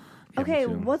sound. Okay,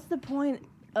 too. what's the point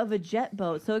of a jet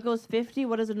boat. So it goes 50.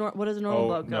 What does a normal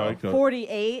boat go? no, it goes-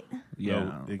 48. Yeah.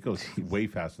 No, it goes way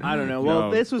faster. I don't know. No,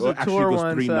 Well, this was well, a actually tour it goes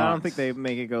one, 3 so I don't knots. think they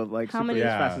make it go like How super many- as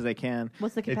Yeah. fast as they can.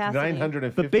 What's the It's capacity?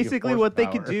 950 But basically, what they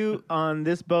could horsepower. do on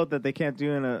this boat that they can't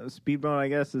do in a speedboat, I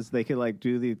guess, is they could like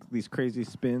do these crazy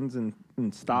spins and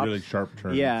stops. Really sharp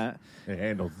turns. Yeah. It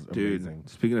handles Dude, amazing.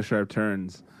 speaking of sharp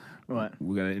turns, What?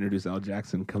 we gotta introduce Al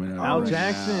Jackson coming out. Al right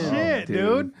Jackson. now. Shit,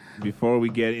 dude. Before we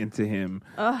get into him,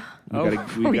 we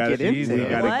we gotta get into we it.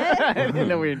 gotta- What? I didn't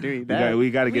know we were doing that. we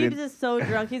gotta get Reeves in. is so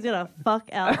drunk, he's gonna fuck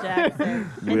Al Jackson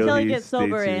Will until he he? gets Stay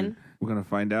sober tuned. in. We're gonna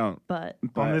find out. But,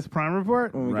 On this Prime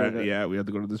report? When we Right? go to- Yeah, we have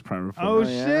to go to this prime report. Oh,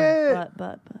 yeah. shit.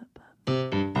 but.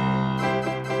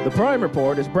 The Prime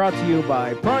Report is brought to you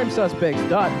by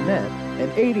PrimeSuspects.net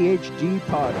and ADHD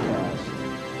Podcast.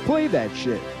 Play that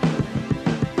shit.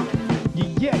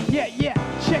 Yeah.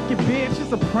 Check it, bitch.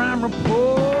 It's a Prime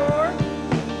report.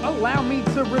 Allow me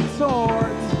to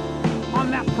retort. On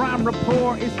that Prime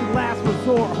report, it's the last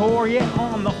resort, whore. Yeah,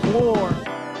 on the floor.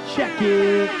 Check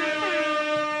it.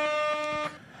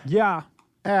 Yeah.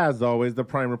 As always, the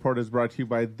Prime Report is brought to you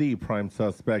by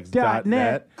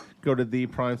theprimesuspects.net. Go to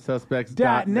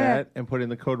theprimesuspects.net and put in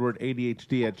the code word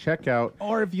ADHD at checkout.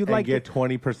 Or if you'd and like get to-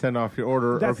 20% off your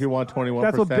order. Or That's- if you want 21%,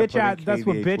 That's what put in That's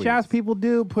what KDH bitch ass Weeks. people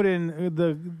do. Put in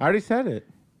the. I already said it.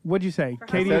 What'd you say? I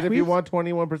KDH said if you Weebs? want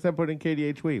 21%, put in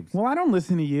KDH Weebs. Well, I don't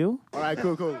listen to you. All right,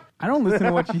 cool. I don't listen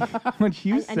to what you I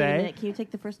need a say. minute. Can you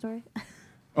take the first story?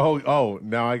 Oh,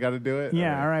 now I got to do it?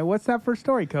 Yeah. All right. What's that first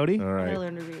story, Cody? All I right. gotta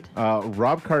learn to read.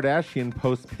 Rob Kardashian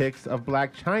posts pics of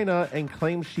Black China and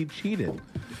claims she cheated.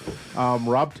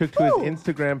 Rob took to his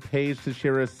Instagram page to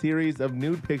share a series of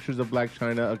nude pictures of Black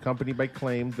China, accompanied by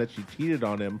claims that she cheated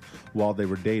on him while they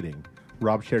were dating.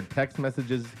 Rob shared text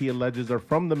messages he alleges are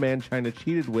from the man China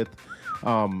cheated with,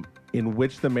 in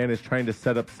which the man is trying to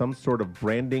set up some sort of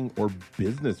branding or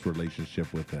business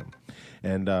relationship with him.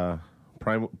 And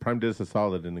Prime did us a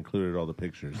solid and included all the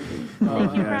pictures.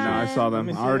 Thank you, Yeah, no, I saw them.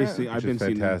 me I see already that. see. I've Which been is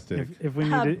seeing them. fantastic. If we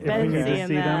need I've to, if we been need to seeing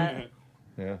see that.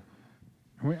 them, Yeah.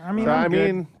 I mean, So, I'm I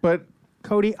good. mean, but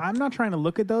Cody, I'm not trying to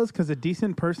look at those because a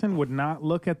decent person would not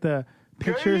look at the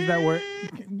pictures that were.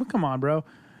 But come on, bro.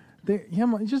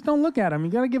 Just don't look at them.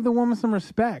 You got to give the woman some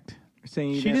respect.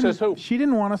 Saying you She didn't- didn't. She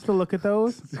didn't want us to look at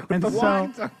those, and so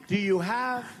What do you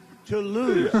have to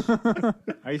lose?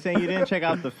 Are you saying you didn't check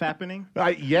out the fappening?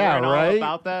 yeah, All right.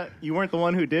 about that? You weren't the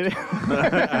one who did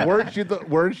it?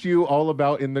 weren't you all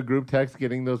about in the group text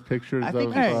getting those pictures? I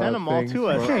think of, you sent them all things to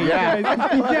us. from- Hey,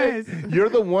 yeah, you guys, you're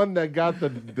the one that got the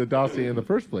dossier in the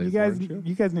first place. weren't you?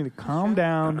 you guys need to calm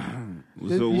down.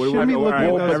 So You what do shouldn't be all looking right,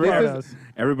 at those everybody- photos.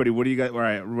 Everybody, what do you guys? All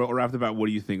right, wrapped about. What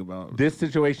do you think about? This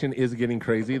situation is getting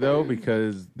crazy though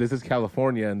because this is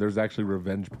California and there's actually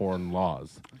revenge porn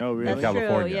laws. Oh, really? That's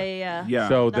California. true. Yeah. Yeah.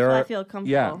 So That's there why I are, feel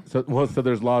comfortable. Yeah. So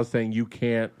there's laws saying you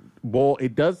can't. Well,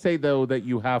 it does say though that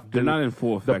you have to. They're not in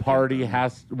full The effect party yet, though.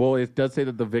 has. Well, it does say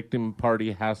that the victim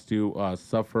party has to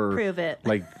suffer. Prove it.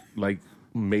 Like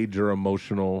major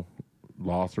emotional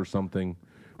loss or something.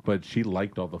 But she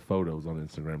liked all the photos on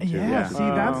Instagram too. Yeah, see,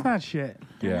 that's not shit.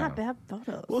 They're Yeah. not bad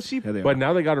photos. Well, she. Yeah, they But are.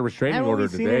 now they got a restraining Haven't order we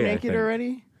seen today. her I naked think.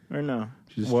 already? Or no?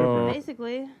 She's a stripper. Well,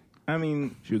 Basically. I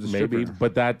mean, She was a stripper. maybe,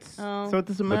 but that's. Oh. so it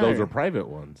doesn't But matter. those are private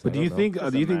ones. But I do you don't think? know.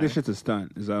 Do you think this matter. shit's a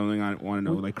stunt? Is that the only thing I want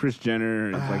to know? Like Kris Jenner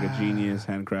is like a genius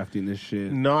handcrafting this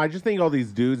shit. No, I just think all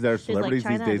these dudes that are She's like, celebrities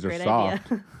China these has a days are great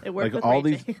soft. idea. It worked Like with all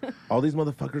Ray these, J. all these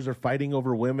motherfuckers are fighting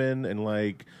over women and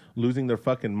like losing their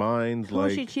fucking minds. Who like,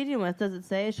 is she cheating with? Does it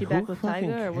say? Is she who back with fucking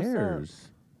Tyga or what's up? cares?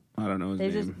 I don't know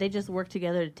his name. They just work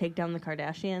together to take down the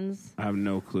Kardashians. I have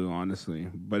no clue, honestly.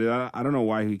 But I don't know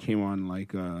why he came on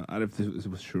like I don't know if this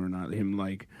was true or not. Him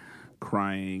like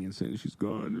crying and saying she's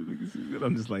gone.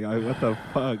 I'm just like, what the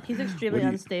fuck? He's extremely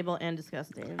unstable and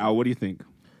disgusting. Al, what do you think?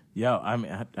 Yo, I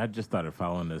mean, I just started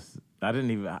following this. I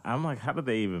didn't even. I'm like, how did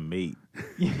they even meet?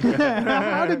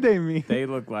 How did they meet? They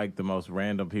look like the most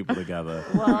random people together.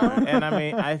 Well, And I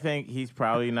mean, I think he's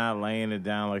probably not laying it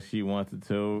down like she wanted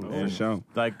to. For And, sure.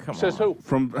 Like, come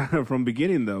on. From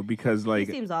beginning though, because he like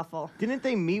seems awful. Didn't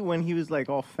they meet when he was like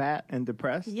all fat and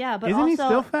depressed? Yeah, but Isn't also he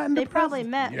still fat and they depressed? probably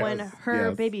met when Yes, her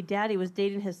yes. baby daddy was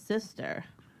dating his sister.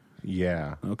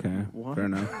 Yeah, okay, fair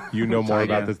enough. you know more Tyga.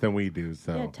 about this than we do.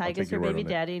 So Yeah, I'll Tyga's take her your word baby on it.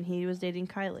 daddy, and he was dating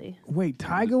Kylie. Wait,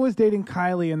 Tyga was dating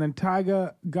Kylie, and then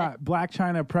Tyga got Black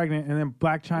China pregnant, and then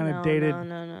Black China No, dated.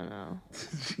 no.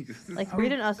 Like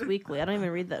reading Us Weekly. I don't even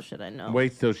read that shit. I know.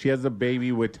 Wait, so she has a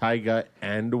baby with Tyga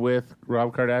and with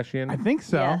Rob Kardashian? I think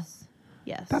so.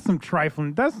 Yes. That's some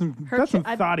trifling. That's some. Her that's some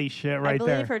chi- I- thoughty shit I right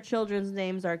believe there. her children's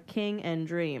names are King and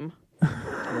Dream.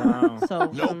 Wow.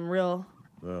 So some real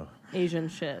Ugh. Asian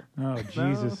shit. Oh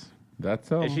Jesus!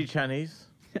 That's Is she Chinese?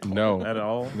 No. At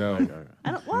all? No.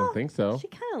 I don't think so. She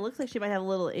kind of looks like she might have a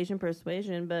little Asian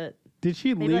persuasion, but Did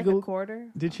she maybe like a quarter.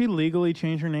 Did she legally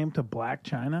change her name to Black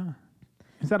China?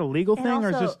 Is that a legal And thing,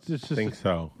 or also- is just I think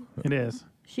so. It is.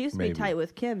 She used to Maybe. be tight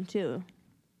with Kim too.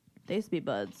 They used to be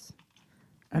buds.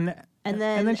 And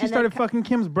then she started fucking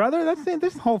Kim's brother.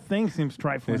 This whole thing seems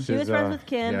trifling. This She was is, friends with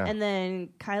Kim, yeah. and then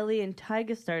Kylie and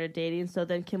Tyga started dating. So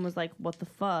then Kim was like, "What the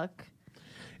fuck?"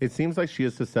 It seems like she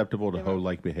is susceptible to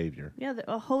hoe-like behavior. Yeah,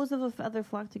 a hose of a feather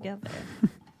flock together,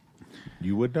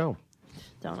 You would know.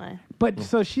 don't I? But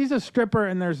so she's a stripper,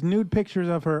 and there's nude pictures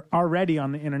of her already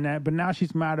on the internet. But now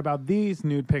she's mad about these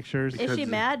nude pictures. Is she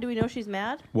mad? Do we know she's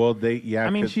mad? Well, I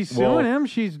mean, she's suing him.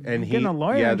 She's getting a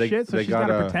lawyer and shit. So she's got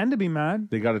to pretend to be mad.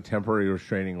 They got a temporary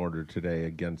restraining order today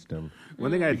against him. One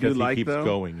thing I do because like he keeps though,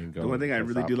 going and going. the one thing I Can't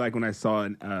really stop. do like when I saw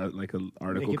an like an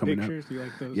article Naked coming pictures, up. you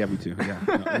like those? Yeah, me too.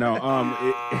 Yeah.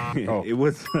 No, it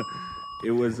was.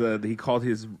 It was. He called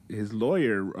his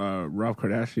lawyer, Rob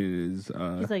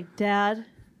Kardashian. He's like, Dad,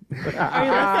 are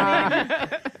you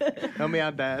listening? Help me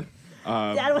out, Dad.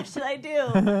 Dad, what should I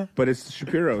do? But it's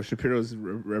Shapiro. Shapiro's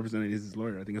representing his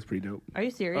lawyer. I think it's pretty dope. Are you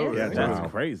serious? Oh, yeah,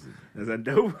 That's crazy. Is that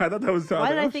dope? I thought that was. Why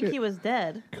did I like, think he was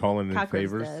dead? Calling in Cochran's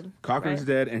favors. dead. Cochran's right?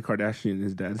 dead and Kardashian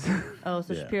is dead. Oh,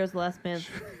 so Yeah. Shapiro's the last man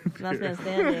standing.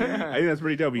 I think that's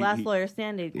pretty dope. Last lawyer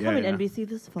standing. Yeah, Coming yeah. NBC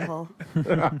this fall.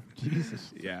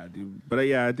 Jesus. Yeah, dude. But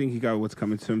yeah, I think he got what's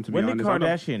coming to him. To When be did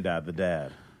honest, Kardashian die? The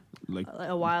dad. like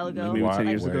A while ago. maybe 10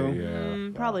 years Way, ago. yeah.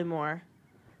 Probably more.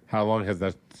 How long has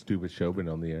that stupid show been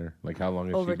on the air? Like, how long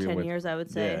has Over she been 10 with? years, I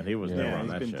would say. Yeah, he was there on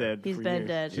He's that been show. dead. He's for been years.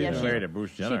 dead. She's Yeah, been married to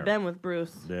Bruce Jenner. she'd been with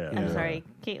Bruce. Yeah. I'm Yeah. sorry,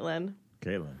 Caitlyn.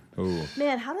 Caitlyn. Ooh.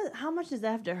 Man, how much does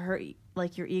that have to hurt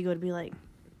like your ego to be like,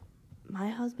 my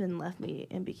husband left me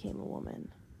and became a woman?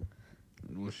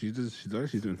 Well, she's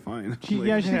doing fine. She, Like,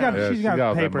 yeah, she's Yeah, got she got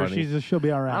that paper. money. She'll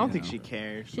be all right. I don't think she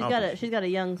cares. She's got a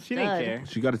young stud. She didn't care.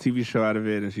 she got a TV show out of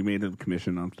it, and she made a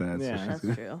commission off that. Yeah. so That's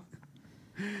she's true.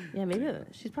 Yeah, maybe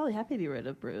she's probably happy to be rid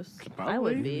of Bruce. I Probably,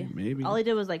 would be. maybe. All he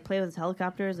did was like play with his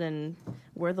helicopters and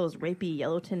wear those rapey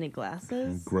yellow tinted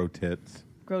glasses, Grow tits.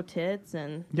 grow tits,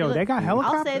 and Yo, he they got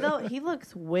helicopters. I'll say though, he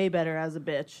looks way better as a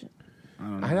bitch.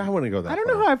 I want to go that I don't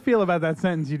know how I feel about that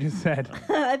sentence you just said.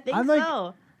 I think I'm like-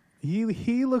 so.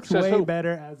 He looks Says way who?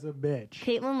 better as a bitch.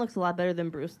 Caitlyn looks a lot better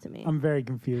than Bruce to me. I'm very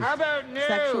confused.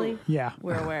 Sexually, Yeah.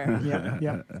 we're aware.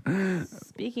 Yeah.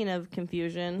 Speaking of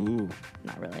confusion, Ooh.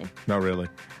 not really. Not really.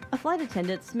 A flight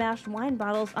attendant smashed wine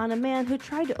bottles on a man who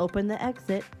tried to open the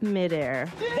exit midair.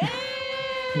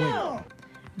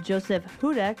 Joseph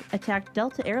Hudek attacked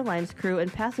Delta Airlines crew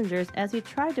and passengers as he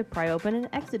tried to pry open an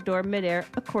exit door midair,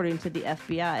 according to the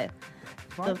FBI.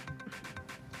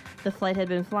 The flight had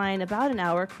been flying about an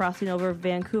hour, crossing over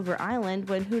Vancouver Island,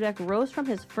 when Hudek rose from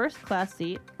his first-class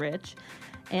seat, Rich,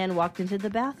 and walked into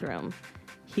the bathroom.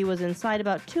 He was inside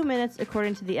about 2 minutes,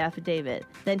 according to the affidavit.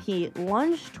 Then he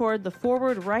lunged toward the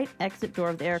forward right exit door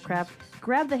of the aircraft,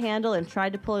 grabbed the handle, and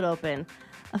tried to pull it open.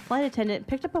 A flight attendant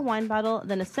picked up a wine bottle,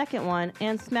 then a second one,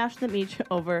 and smashed them each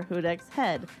over Hudek's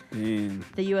head. Damn.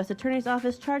 The U.S. Attorney's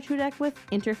Office charged Hudek with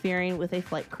interfering with a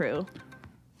flight crew.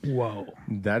 Whoa.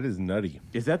 That is nutty.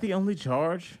 Is that the only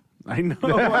charge? I know.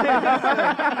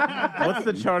 What's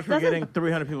the charge for getting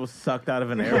 300 people sucked out of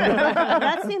an airplane?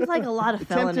 That seems like a lot of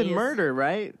felonies. Attempted murder,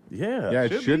 right? Yeah. Yeah,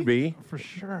 it should be. For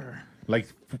sure. Like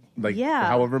Yeah.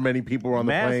 however many people were on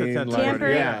the Mass plane. attempt Like,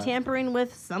 Tampering, Yeah. tampering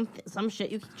with some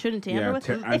shit you shouldn't tamper Yeah, with.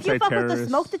 ter- If you fuck with the anti-terrorist.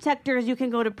 smoke detectors, you can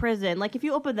go to prison. Like if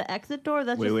you open the exit door,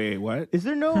 that's Wait, what? Is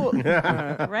there no just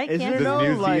right. is Can't there no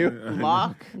news to like you?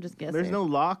 lock? I'm just guessing. There's no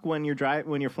lock when you're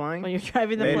flying. when you're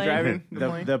driving the They- plane. driving the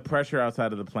plane? the pressure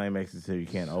outside of the plane makes it so you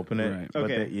can't open it. Right. But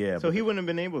Okay. yeah. So he wouldn't have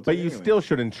been able to. But you anyway. still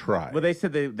shouldn't try. Well, they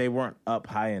said they weren't up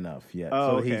high enough yet,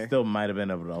 Oh, so he okay. still might have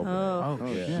been able to open Oh.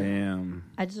 it. Yeah. Damn.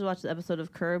 I just watched the episode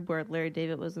of Curb where Larry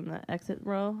David was in the exit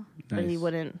row, but he Nice.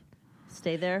 wouldn't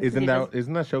stay there. isn't He that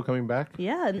just- that show coming back?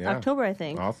 Yeah, in Yeah. October I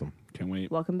think. Awesome. Can't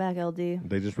wait. Welcome back, LD.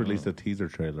 They just released a teaser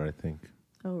trailer, I think.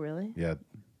 Oh really? Yeah,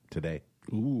 today.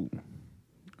 Ooh.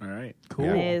 All right. Cool.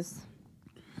 Anyways,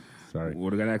 Sorry. What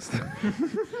do we got next?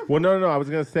 Well, no. I was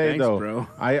gonna say Thanks, though, bro.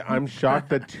 I'm shocked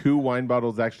that 2 wine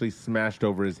bottles actually smashed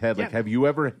over his head. Like, have you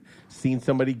ever seen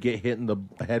somebody get hit in the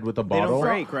head with a don't bottle?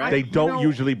 break, right? They don't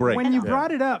usually break. When you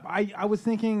brought it up, I was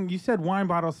thinking you said wine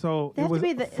bottles, so They it have to was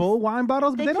be the- full wine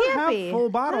bottles, but they they don't can't have be. full I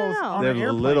bottles don't know. on They're an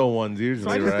airplane. little ones usually.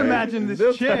 So I just right? imagine this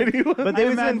Little shit. tiny ones.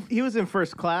 But he was in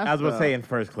first class. I was going to though. say in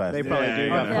first class. They probably do.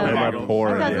 yeah. have Yeah. full They might bottles. pour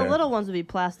it, because yeah. the little ones would be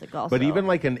plastic also. But even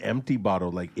like an empty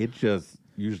bottle, like it just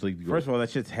usually. First of all, that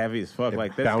shit's heavy as fuck. It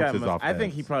like this guy, bounces off I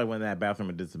think heads. he probably went in that bathroom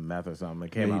and did some meth or something.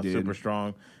 It came Yeah, he out did. super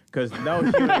strong. Because no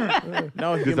human,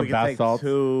 some can bath take salts.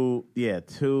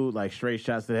 two like straight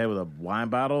shots to the head with a wine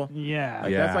bottle. Yeah.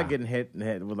 Like Yeah. that's like getting hit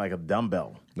with like a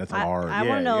dumbbell. That's I hard. want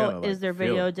Yeah, to you know: gotta, like, is there feel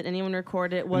video? it. Did anyone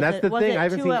record it? Was that's it the was thing, it I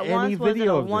haven't two seen at any once? Was it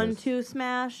video a of this. 1-2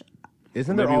 smash?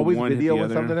 Isn't there Maybe always one hit video the when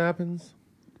other. something happens?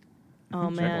 Oh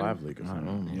Check man, Live Leak or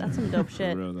something. that's some dope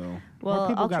shit. For real though. Well,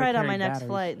 people I'll gotta try it on carry my next batteries.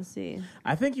 flight and see.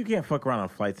 I think you can't fuck around on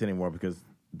flights anymore because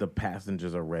the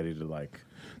passengers are ready to like.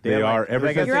 They have, are. Like, Ever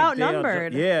like I since- You're said,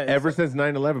 outnumbered. Yeah. Ever since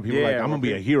 9/11, people are like, I'm gonna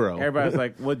be a hero. Everybody's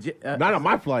like, well, not on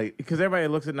my flight. because everybody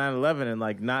looks at 9/11 and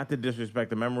like not to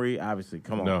disrespect the memory, obviously,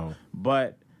 come on. No.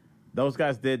 But those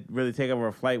guys did really take over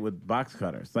a flight with box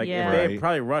cutters. Like Yeah. if they Right. had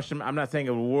probably rushed them, I'm not saying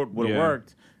it would have Yeah.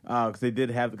 worked because they did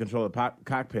have the control of the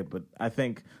cockpit. But I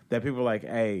think that people are like,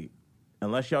 hey,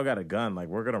 unless y'all got a gun, like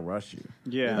we're gonna rush you.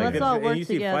 Yeah. Let's Like, all and work you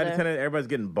see flight together. attendant, everybody's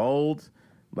getting bold.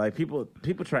 Like people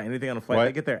try anything on a flight, What?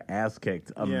 they get their ass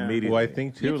kicked immediately. Well, I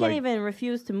think too. You can't like, even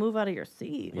refuse to move out of your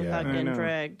seat without I getting know.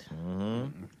 dragged.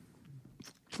 Mm-hmm.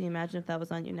 Can you imagine if that was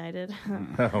on United?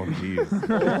 oh jeez.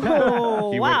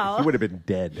 Oh, He wow. would have been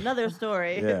dead. Another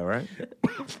story. Yeah, right.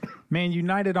 Man,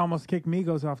 United almost kicked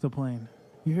Migos off the plane.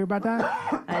 You hear about that?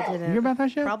 I You hear didn't. about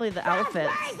that shit? Probably the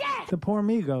outfits. The poor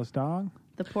Migos, dog.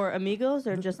 The poor amigos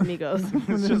or just Migos?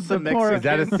 It's just the poor- Is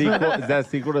that a sequel? Is that a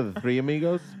sequel to the Three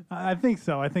Amigos? I think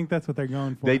so. I think that's what they're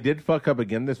going for. They did fuck up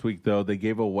again this week, though. They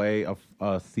gave away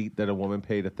a seat that a woman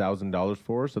paid $1,000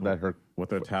 for, so that her With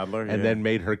their toddler, and then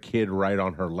made her kid ride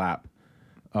on her lap.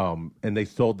 And they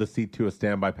sold the seat to a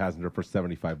standby passenger for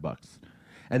 $75,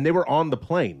 and they were on the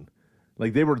plane,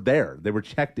 like they were there. They were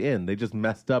checked in. They just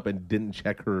messed up and didn't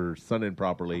check her son in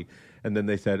properly, and then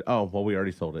they said, "Oh, well, we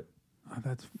already sold it." Oh,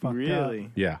 that's fucked up.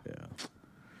 Really? Yeah, It's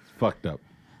fucked up.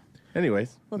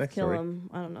 Anyways, Let's next kill story. him.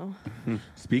 I don't know.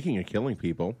 Speaking of killing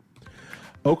people,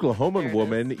 Oklahoma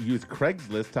woman used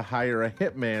Craigslist to hire a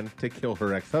hitman to kill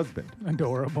her ex-husband.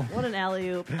 Adorable. What an alley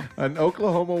oop. An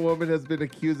Oklahoma woman has been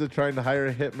accused of trying to hire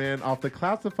a hitman off the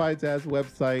classifieds as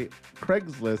website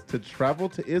Craigslist to travel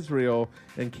to Israel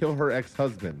and kill her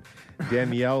ex-husband.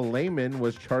 Danielle Lehman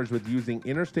was charged with using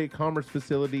interstate commerce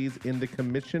facilities in the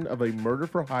commission of a murder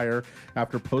for hire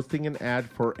after posting an ad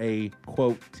for a,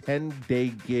 quote, 10-day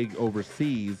gig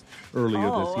overseas earlier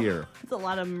this year. It's a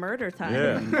lot of murder time.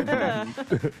 Yeah.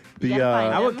 The, gotta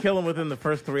find I him. would kill him within the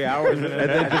first 3 hours, and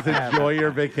then just enjoy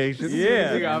your vacation.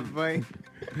 Yeah.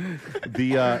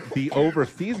 The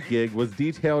overseas gig was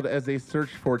detailed as a search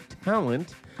for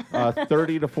talent,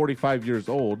 30 to 45 years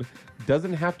old.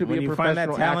 Doesn't have to be When a you find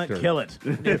professional that talent, actor. kill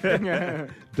it.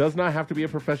 Does not have to be a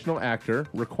professional actor.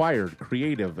 Required,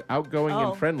 creative, outgoing Oh.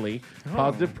 and friendly,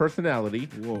 positive personality,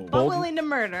 But willing to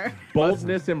murder.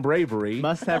 boldness and bravery.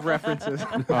 Must have references.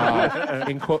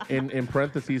 In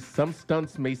parentheses, some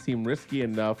stunts may seem risky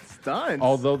enough, Stunts?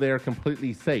 although they are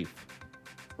completely safe.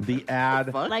 The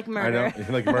ad, Like I murder. know,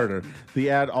 like murder.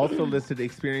 The ad also listed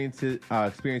experience in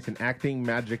acting,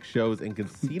 magic shows, and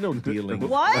casino dealing.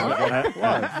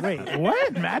 What? Wait,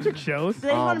 what? Magic shows? Do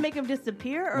they want to make him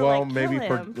disappear or Well, like maybe kill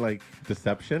for him? like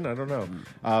deception. I don't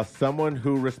know. Someone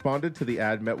who responded to the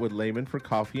ad met with Lehman for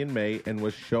coffee in May and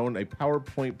was shown a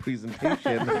PowerPoint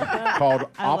presentation called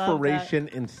I love Operation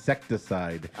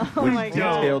Insecticide, Oh which my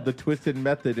God. detailed the twisted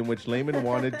method in which Lehman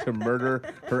wanted to murder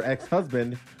her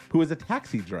ex-husband, who is a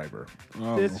taxi driver.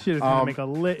 This shit is going to make a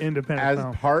lit independent As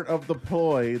film. part of the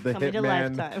ploy, the Coming to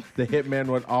Lifetime. hitman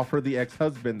would offer the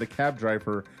ex-husband, the cab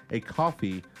driver, a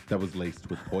coffee that was laced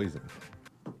with poison.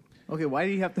 Okay, why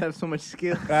do you have to have so much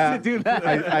skill to do that?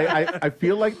 I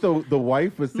feel like the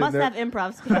wife was sitting Must there. have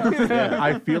improv skills. Yeah,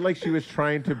 I feel like she was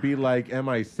trying to be like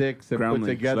MI6 and Ground put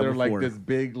Links, together level like 4. this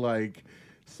big like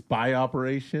spy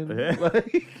operation.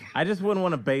 Like, I just wouldn't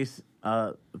want to base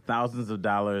thousands of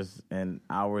dollars and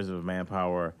hours of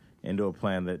manpower into a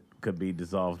plan that could be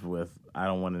dissolved with "I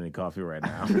don't want any coffee right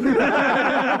now."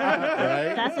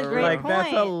 That's a great Like point.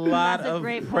 that's a lot That's a of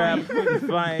great prep. point.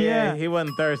 Fine, Yeah. he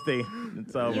wasn't thirsty.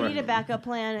 It's over. You need a backup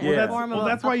plan in Yeah. the form of Well,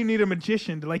 that's why you need a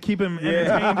magician to like keep him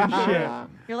entertained and shit.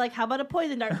 You're like, how about a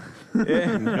poison dart?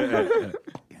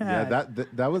 yeah,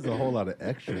 that was a whole lot of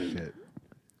extra shit.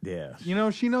 Yeah. You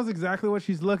know, she knows exactly what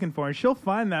she's looking for, and she'll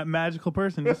find that magical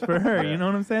person just for her. You know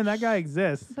what I'm saying? That guy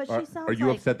exists. But she sounds Are you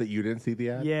like upset that you didn't see the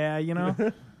ad? Yeah, you know.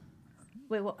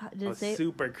 Wait, what did it say?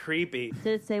 Super creepy.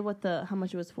 Did it say how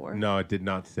much it was for? No, it did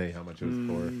not say how much it was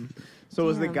for. So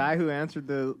was the Damn. guy who answered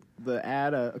the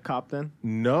ad a cop then?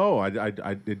 No,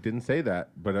 it didn't say that,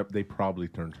 but they probably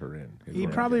turned her in. is He what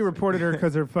I'm probably guessing. reported her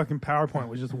because her fucking PowerPoint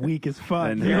was just weak as fuck.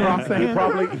 And You know what I'm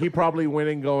saying? He probably went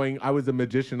in going, I was a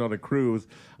magician on a cruise.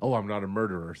 Oh, I'm not a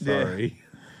murderer. Sorry.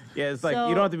 Yeah, it's like So-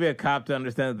 you don't have to be a cop to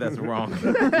understand that that's wrong.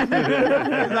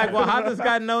 It's like, well, how does this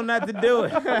guy know not to do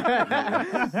it?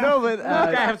 No, but This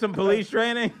guy have some police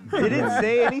training. did it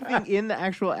say anything in the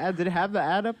actual ad? Did it have the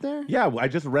ad up there? Yeah, I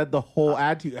just read the whole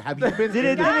ad to you. Have you been? Did in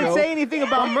it the didn't show? say anything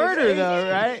about murder though,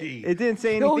 right? Jeez. It didn't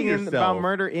say Kill anything about yourself.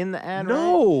 murder in the ad, right?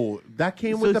 No, that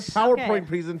came with the So- PowerPoint Okay.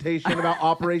 presentation about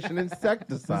Operation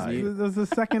Insecticide. There's the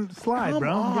second slide, Come bro.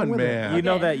 Get on, with it. man.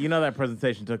 You know that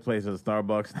presentation took place at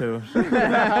Starbucks too.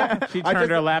 She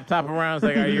turned her laptop around. It's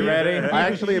like, "Are you ready?" I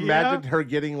actually imagined her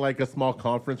getting like a small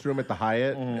conference room at the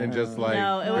Hyatt and just like.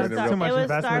 No, it was, doing a real- Too much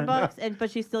investment. Starbucks,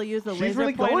 but she still used the She's laser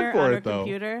really going pointer for on it, her though.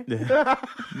 computer.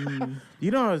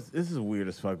 You know, this is weird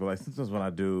as fuck. But like sometimes when I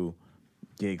do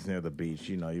gigs near the beach,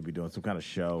 you be doing some kind of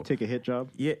show. Take a hit job.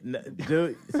 Yeah,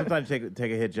 do sometimes take a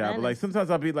hit job. But like sometimes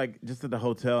I'll be like just at the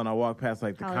hotel and I walk past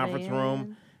like the Holiday conference Inn.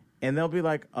 room, and there'll be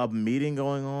like a meeting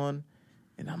going on,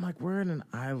 and I'm like, we're in an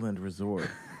island resort.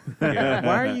 Yeah.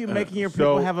 Why are you making your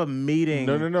people So- have a meeting?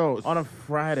 No. On a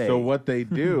Friday. So what they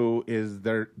do is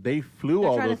they flew They're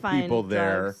all trying to those find people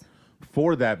there drugs.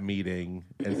 for that meeting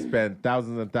and spent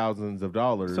thousands and thousands of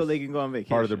dollars. So they can go on vacation.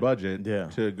 part of their budget Yeah.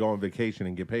 to go on vacation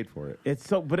and get paid for it. It's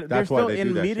so, but they're That's why still they do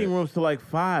in that meeting shit. rooms till like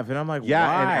 5, and I'm like, Yeah,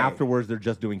 why? and afterwards they're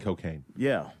just doing cocaine.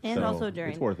 Yeah. And So also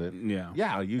during. it's worth it. Yeah.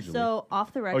 Yeah, usually. So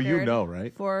off the Oh, record. you know,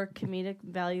 right? For comedic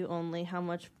value only, how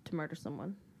much to murder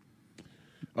someone?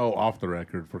 Oh, off the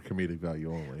record for comedic value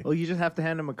only. Well, you just have to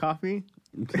hand them a coffee.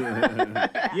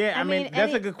 Yeah, I mean, that's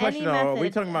any- a good question. any Though. Are we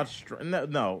method. talking about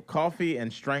no coffee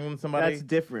and strangling somebody? That's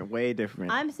different, way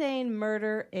different. I'm saying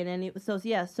murder in any. So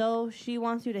yeah, so she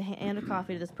wants you to hand a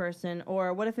coffee to this person,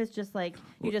 or what if it's just like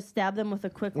you just stab them with a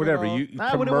quick Whatever little- you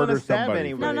I to wouldn't wanna murder stab somebody.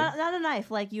 anybody. No, not a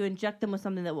knife. Like you inject them with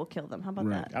something that will kill them. How about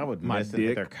Right. that? I would My miss it dick.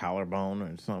 with their collarbone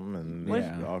or something, and What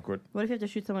it's if- awkward. What if you have to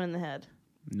shoot someone in the head?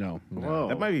 No. Whoa.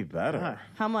 That might be better. God.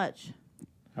 How much?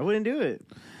 I wouldn't do it.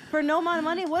 For no amount of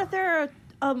money? What if they're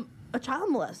a child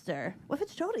molester? What if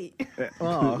it's Jody?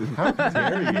 Oh,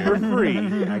 For free,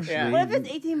 actually. What if it's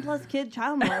 18 plus kid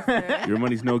child molester? Your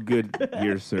money's no good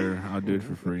here, sir. I'll do it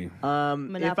for free. if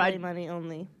Monopoly I money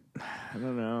only.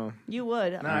 don't know. You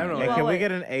would. No, I don't Yeah, know. can we wait.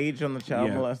 get an age on the child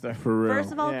Yeah, molester? For real.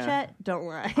 First of all, Yeah. Chet, don't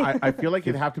lie. I feel like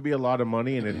it'd have to be a lot of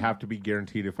money, and it'd have to be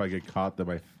guaranteed if I get caught that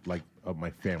my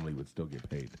family would still get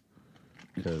paid.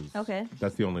 Because Okay.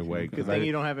 that's the only way. Because thing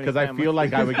you don't have any I family. feel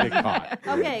like I would get caught.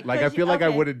 Okay, Like could I feel you- like I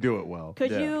okay. wouldn't do it well.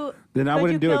 Could Yeah. you? Then I could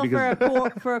wouldn't you do it kill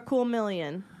because for a cool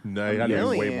million. No, you gotta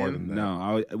be way more than that.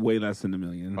 no, way less than $1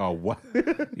 million. Oh, what?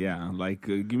 Yeah, like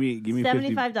give me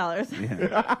 $75.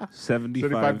 Yeah,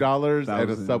 $75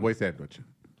 and a 75,000. Subway sandwich.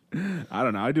 I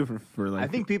don't know. I do it for like. I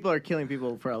think people are killing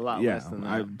people for a lot yeah, less than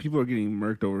that. people are getting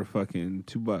murked over fucking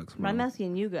 $2. But I'm bro.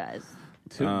 asking you guys.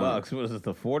 $2. What is this,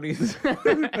 the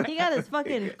 40s? He got his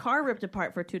fucking car ripped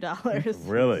apart for $2.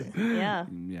 Really? Yeah.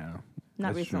 Yeah.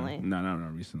 Not that's true. recently. No,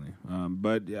 not recently.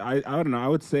 But yeah, I don't know. I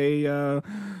would say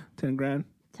 10 grand.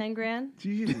 10 grand.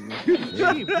 cheap,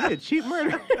 yeah, cheap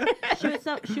murder.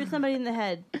 Shoot somebody in the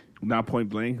head. Not point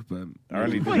blank, but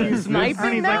Ernie What, you sniping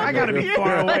Ernie's now? like, I gotta be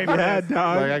far away from that.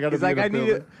 Like, I gotta He's be like, in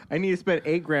a I need to spend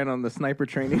 $8,000 on the sniper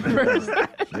training first.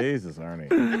 Jesus, Ernie.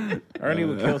 Ernie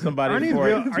would kill somebody Ernie's for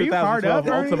real- are you hard 2012 up,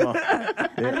 Ernie? Ultima.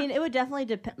 I mean, it would definitely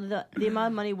depend. The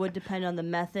amount of money would depend on the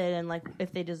method and like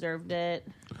if they deserved it.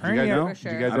 Do you guys Ernie, know? for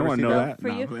sure. Do you guys I don't ever want see to know that? that. For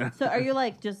No, you, but- so are you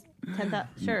like just 10,000?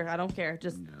 Sure, I don't care.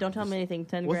 Just don't tell me anything.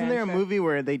 10 Wasn't grand. there a sure. movie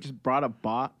where they just brought a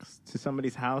box to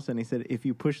somebody's house and he said, if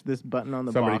you push this button on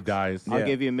the Somebody box, dies. I'll Yeah.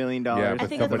 give you $1 million? Yeah, I but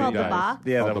think it's somebody called The dies. Box.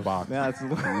 Yeah, Oh, that the was- box. Yeah,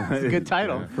 that's a good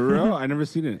title. For real, I never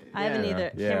seen it. I haven't Yeah.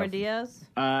 either. Yeah. Cameron Diaz.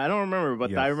 I don't remember, but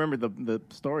Yes. I remember the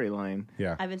storyline.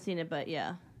 Yeah. I haven't seen it, but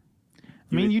yeah.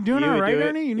 I mean, you doing you all would right, do it?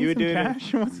 Ernie? You You need would some do it?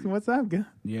 cash? What's up, guy?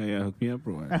 Yeah, hook me up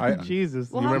or what? I- Jesus.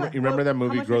 Well, You how remember, mu- you remember that how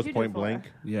movie much would Gross you do Point for Blank?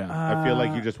 it? Yeah. I feel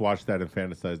like you just watched that and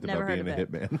fantasized Never about heard being a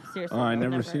of it. hitman. Seriously, Oh, I I've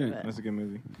never seen heard it. of That's a good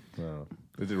movie. Oh,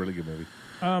 it's a really good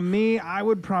movie. Me, I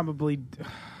would probably.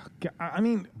 I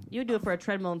mean, You would do it for a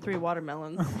treadmill and 3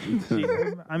 watermelons.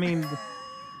 I mean,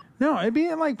 no, it'd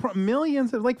be like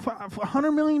millions, like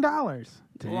 $100 million. Lies.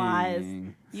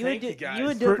 Dang. You would Thank do. you, guys. You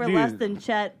would do it for Dude. less than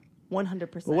Chet.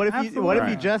 100%. But what if you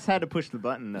Absolutely. just had to push the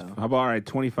button though? How about all right,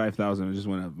 25,000? I just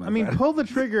went up. I mean, pull the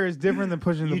trigger is different than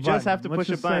pushing the You button. just have to Let's push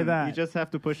a just say button. that. You just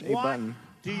have to push a button.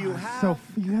 Do you have So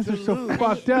you guys to are so lose?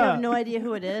 fucked You up. have no idea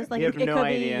who it is. Like You it have no could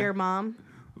idea. be your mom.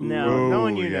 No, no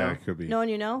one you yeah, know. it could be. No one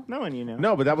you know. No one you know.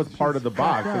 No, but that was part of the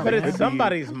box. But it's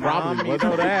somebody's mom. You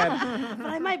know that. But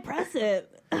I might press it.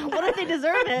 What if they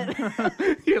deserve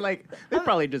it? You're like, they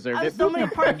probably deserved I it. have so many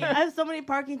parking. I have so many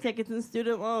parking tickets and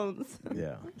student loans.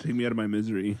 Yeah. Take me out of my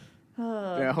misery.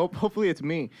 Yeah, hopefully it's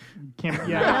me. Can't,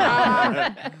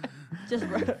 yeah. Just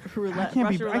roulette. I can't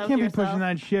Russian be. roulette I can't with be pushing yourself.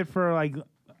 that shit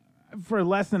for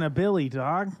less than a billy,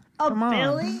 dog. Come on.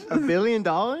 Billy? $1 billion?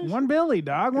 1 billy,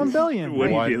 dog. 1 billion.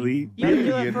 What, One Billy? You can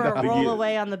do it for a Billion. roll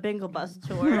away on the bingo bus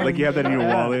tour. Like you have that in your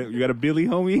wallet. You got a Billy,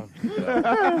 homie?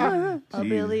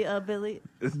 a Billy.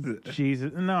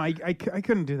 Jesus, no, I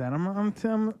couldn't do that. I'm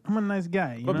a nice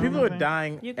guy. You But know people what are I'm saying?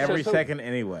 dying You every can- second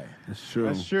anyway. That's true.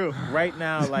 That's true. Right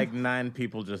now, like 9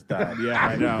 people just died. Yeah,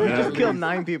 I know. You Yeah. just killed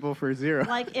 9 people for 0.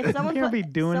 Like if someone can't be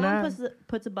doing someone that.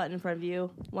 puts a button in front of you,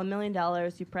 $1 million.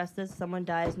 You press this, someone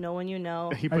dies. No one you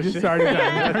know. He I pushed just it. started.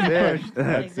 That's it.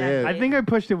 That's Exactly. it. I think I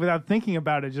pushed it without thinking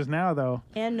about it just now, though.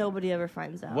 And nobody ever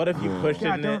finds out. What if you pushed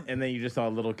God, it don't- and then you just saw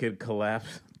a little kid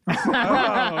collapse?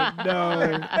 Oh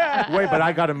no! Wait, but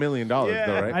I got $1 million though,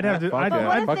 right? I'd have to. Fuck I'd, that.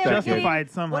 what if I'd Fuck they were that kid. justify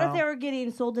it somehow. What if they were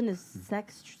getting sold into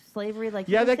sex slavery? Like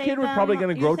Yeah, you that save kid was them, probably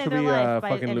gonna you grow save to their be life a by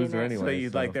fucking ending loser it. anyway. So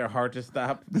you'd so. like their heart to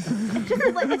stop? There's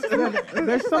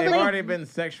They've something. already been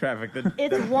sex trafficked. The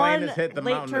It's plane one has hit the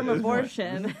mountain at late-term this point.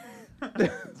 abortion.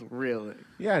 Really?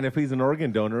 Yeah, and if he's an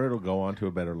organ donor, it'll go on to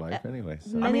a better life anyway.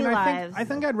 So. Many lives. I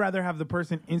think I'd rather have the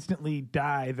person instantly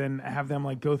die than have them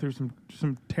like go through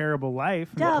some terrible life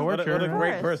and Dove, torture. What a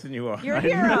great course. person you are. You're a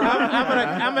hero.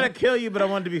 I'm gonna kill you, but I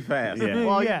want to be fast. Yeah.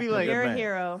 Well, Yeah. you'd be like, You're a man.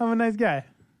 hero. I'm a nice guy.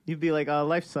 you'd be like,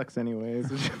 life sucks anyways.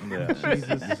 Yeah. It's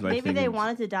like Maybe they thinking-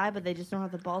 wanted to die, but they just don't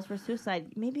have the balls for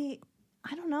suicide. Maybe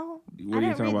I don't know. What I are you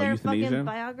didn't talking read about, their euthanasia? fucking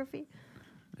biography.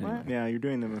 What? Yeah, you're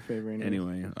doing them a favor anyways.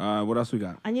 Anyway, what else we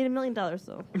got? I need $1 million,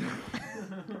 so.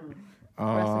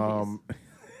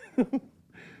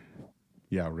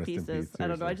 Yeah, rest in Pieces. peace. I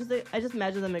don't know. I seriously. just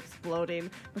imagine them exploding,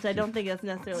 which I don't think that's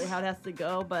necessarily how it has to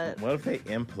go. But What if they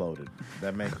imploded?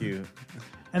 That make you?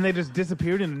 And they just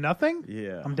disappeared into nothing?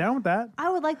 Yeah. I'm down with that. I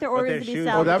would like their But their organs to be shoes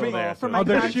Oh, that'd be salvageable for my Oh,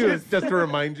 their conscience. shoes. just to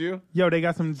remind you. Yo, they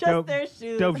got some Just dope, their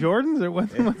shoes. dope Jordans or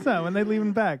what's up? When they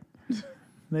leaving back?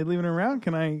 They leaving around?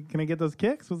 Can I get those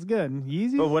kicks? What's good?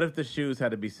 Yeezy? But what if the shoes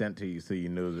had to be sent to you so you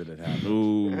knew that it happened?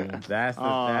 Ooh. That's the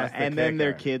And then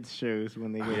their kicker. kids shows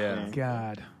when they get Yeah. there.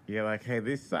 God. You're like, hey,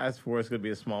 this size 4 is gonna be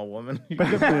a small woman. You keep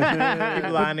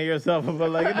lying to yourself about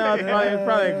like, no, it's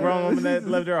probably a grown woman that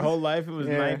lived her whole life. It was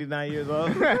Yeah. 99 years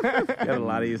old. You gotta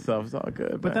lie to yourself. It's all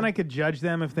good. But then I could judge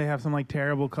them if they have some like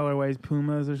terrible colorways,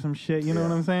 Pumas or some shit. You know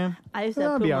what I'm saying? I used to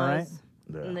That'll have be Pumas,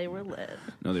 all right. and they were lit.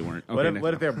 No, they weren't. Okay, What if, next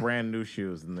what if one. they're brand new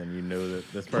shoes and then you knew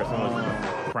that this person was in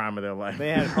the prime of their life?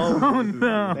 They had hope. Oh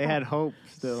no. They had hope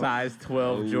still. Size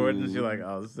 12 Jordans. You're like,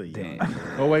 oh, this is a young.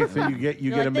 Oh wait, so you get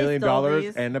You're $1 like, they million stole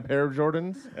these. and a pair of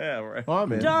Jordans? Yeah, right. Oh,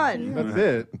 I'm in. Done. That's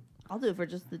it. I'll do it for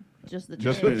just the Just the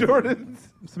chain. Jordans.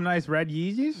 Some nice red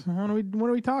Yeezys. What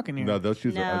are we talking here? No, those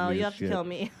shoes are No, ugly you as have shit. to kill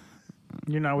me.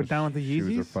 You're not down with the Shoes are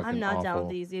Yeezys? fucking I'm not down awful.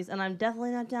 with the Yeezys, and I'm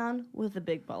definitely not down with the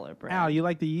Big Baller brand. Al, you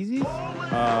like the Yeezys?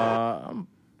 I'm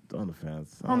on the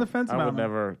fence. On the fence I about would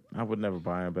them. never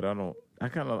buy them, but I don't.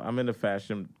 I'm into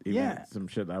fashion. Even Yeah. some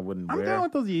shit I wouldn't I'm wear. down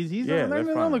with those Yeezys. Yeah, they they're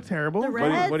don't fine. look terrible. The What,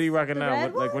 Reds? what are you rocking The now?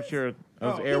 red What's ones? your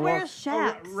those He Airwalks? wears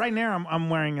Shaqs. Right now,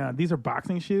 I'm wearing these are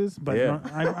boxing shoes, but Yeah.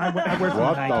 I wear some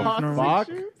What Nikes the normally. fuck?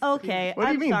 Okay, What do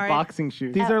you I'm mean sorry. boxing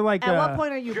shoes? These are like At what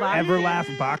point are you buying?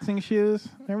 Everlast boxing shoes.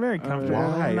 They're very comfortable.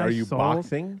 Why? Nice Are you soles.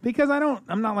 boxing? Because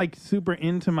I'm not like super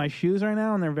into my shoes right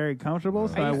now, and they're very comfortable,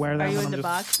 so I wear them. Are you when into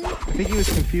I'm just boxing? I think he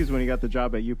was confused when he got the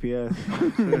job at UPS.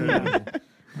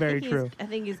 very true. I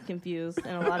think he's confused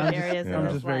in a lot of areas yeah. of I'm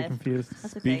his just very life. confused.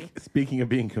 That's okay. Speaking of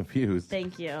being confused,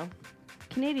 Thank you.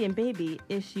 Canadian baby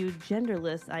issued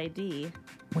genderless ID.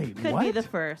 Wait, Could what? be the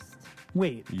first.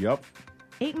 Wait, yep,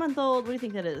 8-month-old, what do you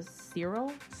think that is?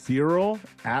 Cyril? Cyril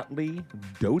Atlee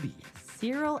Doty.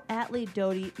 Cyril Atlee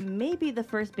Doty may be the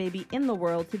first baby in the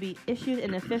world to be issued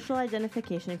an official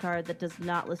identification card that does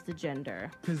not list a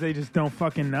gender. because they just don't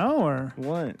fucking know, or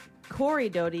What? Corey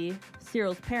Doty,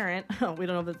 Cyril's parent, we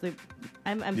don't know if it's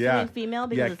I'm Yeah. saying female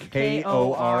because Yeah, it's K-O-R-I.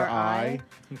 K-O-R-I.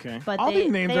 Okay. But all they,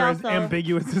 these names they are also, as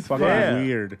ambiguous as fuck. Fucking Yeah.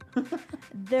 weird.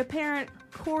 Their parent,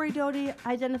 Corey Doty,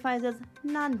 identifies as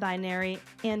non-binary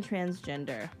and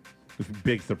transgender.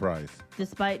 Big surprise.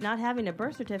 Despite not having a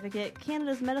birth certificate,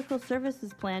 Canada's medical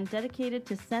services plan dedicated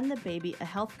to send the baby a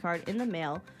health card in the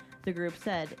mail, the group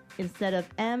said. Instead of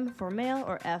M for male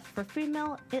or F for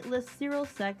female, it lists Cyril's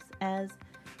sex as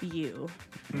U.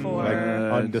 For Like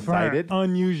undecided.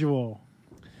 Unusual.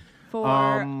 For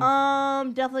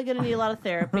definitely gonna need a lot of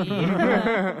therapy.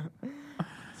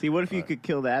 See, what if you could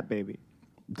kill that baby?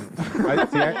 I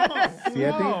think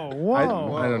Whoa. I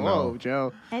don't know. Whoa,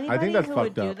 Joe. Anybody think that's who would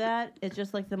fucked do up. that is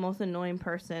just like the most annoying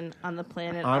person on the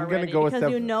planet I'm gonna already, go a because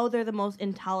step- you know they're the most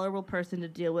intolerable person to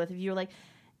deal with. If you're like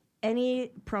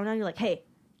any pronoun, you're like, hey,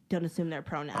 don't assume their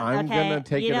pronoun. I'm okay, gonna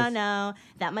take you it don't as- know.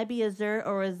 That might be a zer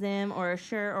or a zim or a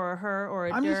sure or a her or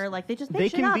a I'm der. just- Like they just they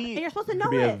make shit can up, be- and you're supposed to Could know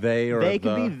be a it. they or They a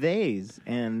could the. be theys,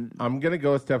 and I'm gonna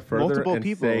go a step further Multiple and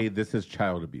people. say this is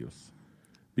child abuse.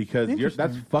 Because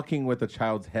that's fucking with a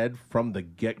child's head from the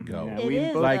get go. Yeah, It we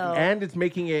is, both- Like, though. and it's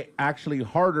making it actually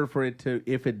harder for it to,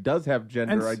 if it does have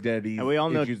gender And identity and we all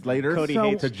know issues later, Cody So-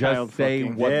 hates to child just say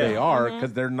fucking. what they Yeah. are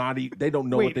because they're not, they don't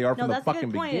know Wait. what they are No, from the that's a good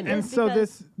fucking point. beginning. And It's so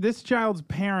because- this child's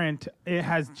parent it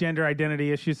has gender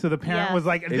identity issues. So the parent Yes. was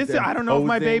like, It's "This I don't know if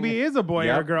my imposing- baby is a boy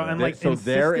or a Yep. girl," and like so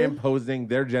they're insisted- imposing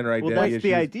their gender Well, identity that's issues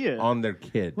the idea. on their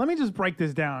kid. Let me just break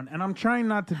this down, and I'm trying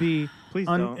not to be Please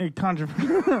don't.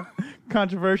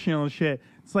 controversial and shit.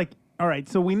 It's like, all right,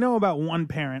 so we know about one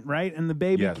parent, right? And the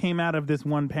baby Yes. came out of this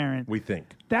one parent. We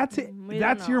think. That's it. We don't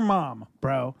That's know. your mom,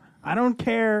 bro. I don't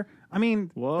care. I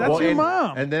mean, Whoa. that's Well, your and,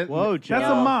 mom. And then, Whoa, Joe.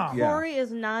 That's a mom. Yeah. Corey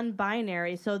is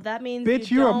non-binary, so that means Bitch,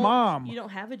 you you're a don't- mom. You don't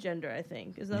have a gender. I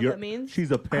think is that what You're- that means?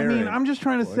 she's a I parent. mean, I'm just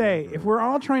trying to say, if we're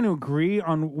all trying to agree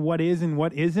on what is and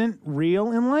what isn't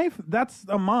real in life, that's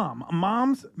a mom.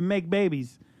 Moms make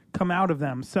babies come out of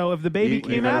them. So if the baby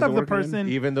came out of the person,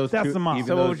 even those that's two, the mom. even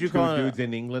So what those would you two call it? dudes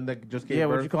in England that just gave Yeah,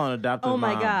 what birth, you call an adopted Oh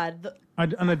my mom? god! The,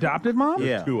 An adopted mom?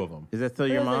 Yeah. two of them. Is that still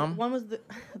it your was like- mom? one was the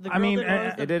girl I mean, dude, one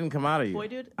was the It didn't come out of you. boy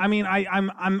dude. I mean,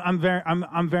 I'm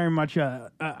very much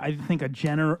I think a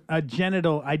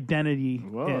genital identity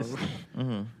is.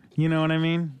 You know what I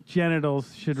mean?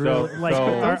 Genitals should really like so-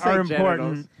 are Don't say important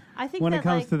genitals. I think when that, it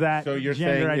comes like, to that. So you're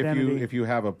gender saying identity. if you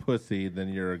have a pussy, then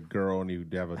you're a girl, and you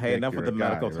have a Hey, dick, enough you're with a the guy,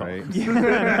 medical talk. right?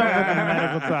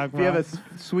 medical talk. If you have bro.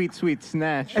 a sweet, sweet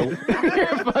snatch,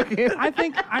 I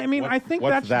think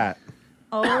What's that?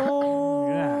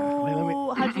 Oh, Wait, let me-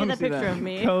 how'd you let get me that see picture that. of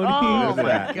me? Cody. Oh What is my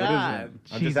that? god!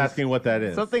 I'm just asking what that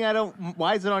is. Something I don't.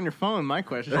 Why is it on your phone? My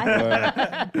question.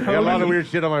 I got a lot of weird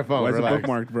shit on my phone. Why is it Relax.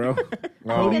 bookmarked, bro? I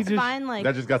Oh, think it's just- fine. Like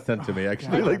that just got sent to me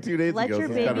actually like 2 days let ago. your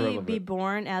so it's kinda baby be relevant.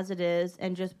 born as it is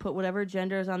and just put whatever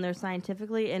gender is on there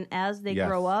scientifically, and as they Yes.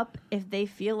 grow up, if they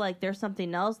feel like there's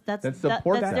something else, that's Then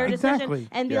support that's that. their decision. Exactly.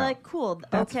 And be Yeah. like, cool,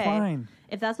 That's okay, fine.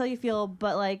 if that's how you feel.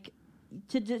 But like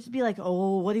to just be like,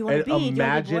 oh, what do you want And to be? Do you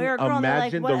wanna be a boy or a girl? And they're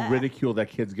imagine like, the what? ridicule that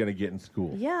kid's gonna get in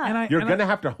school. Yeah, And I- You're gonna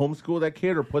have to homeschool that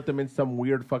kid or put them in some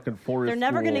weird fucking forest. they're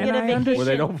never school gonna get a And I vacation. where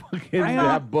they don't fucking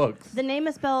have books. The name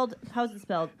is spelled. How's it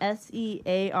spelled?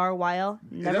 SEARYL.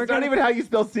 Never That's gonna, not even how you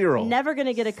spell Cyril. Never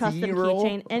gonna get a custom Cyril?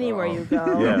 keychain anywhere Oh. you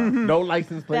go. Yeah. No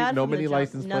license plate. Bad No from the many jump.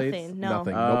 license plates. Nothing, no.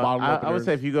 Nothing. No bottle I openers. would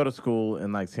say if you go to school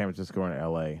in like San Francisco or in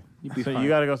LA, be so fine. you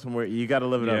got to go somewhere. You got to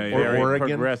live in Yeah, a yeah. very Or Oregon.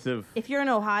 progressive. If you're in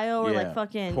Ohio or Yeah, like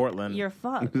fucking Portland. you're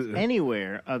fucked.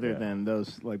 Anywhere other than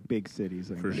those like big cities.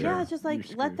 Like For that. sure. Yeah, it's just like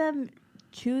You're let screwed. them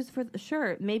choose for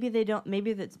sure. Maybe they don't.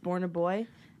 Maybe it's born a boy,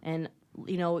 and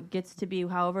you know it gets to be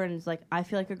however, and it's like I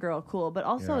feel like a girl, cool. But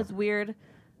also Yeah. it's weird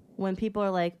when people are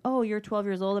like, "Oh, you're 12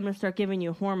 years old. I'm gonna start giving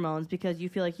you hormones because you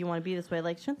feel like you want to be this way."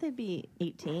 Like, shouldn't they be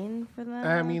 18 for that?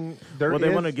 I mean, there Well, they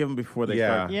is- want to give them before they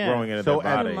Yeah. start Yeah. growing into So their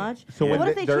at- body. too much. So But when what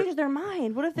if they they're- change their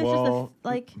mind? What if there's just Well,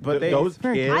 like But they, those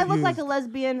kids. I look like a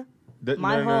lesbian The-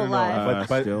 my whole life.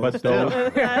 But Still. those, That's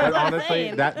but what I'm honestly,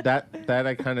 saying. that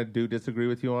I kind of do disagree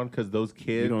with you on because those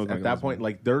kids don't look at like that a point,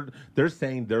 lesbian. like they're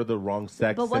saying they're the wrong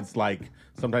sex But what's- since like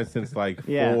sometimes since like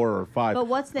Yeah. 4 or 5. But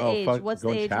what's the Oh, age? fuck, What's the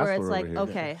going age where it's Chancellor like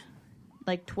over here. okay,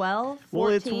 like 12,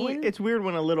 Well, 14? it's weird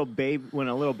when a little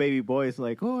baby boy is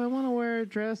like, oh, I want to wear a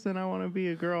dress and I want to be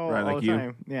a girl Right, all like the you.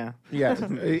 time. Yeah. Yeah,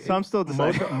 So I'm still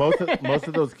deciding. most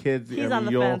of those kids. He's I mean, on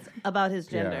the you'll- fence about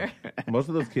his yeah. gender. Most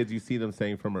of those kids, you see them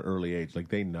saying from an early age, like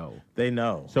they know. they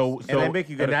know. So and they make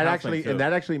you go and to that counseling, actually too. and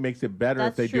that actually makes it better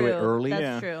That's if they do it true. early. That's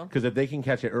Yeah. true. Because if they can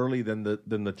catch it early, then the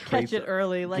traits. Catch it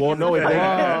early. Like Well, it's no, a- if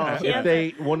Cancer.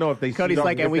 they Cody's start-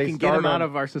 like, if and we they can get start him out on-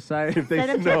 of our society. if they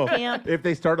Send him to no, camp. if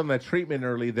they start on that treatment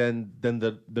early, then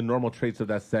the normal traits of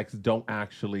that sex don't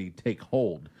actually take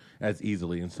hold as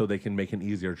easily, and so they can make an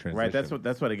easier transition. Right,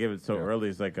 that's why they give it so early.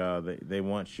 It's like they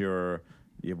want your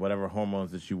whatever hormones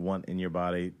that you want in your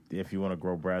body. If you want to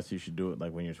grow breasts, you should do it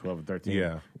like when you're 12 or 13.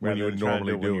 Yeah, when rather you than trying to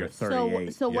normally when do you're it.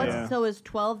 38. So what's Yeah. so is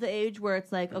 12 the age where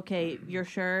it's like okay you're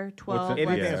sure 12 it?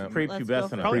 Anything Yeah. that's let's go prepubescent.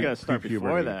 for it. Probably got to start pre-puberty.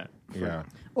 before that. Yeah.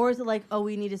 Or is it like oh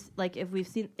we need to like if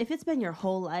it's been your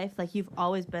whole life like you've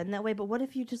always been that way but what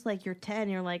if you just like you're 10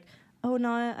 you're like oh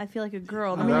no I feel like a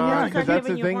girl. I mean, No, yeah, because start that's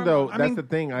giving the you thing, hormones. though. I That's mean- the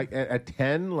thing. At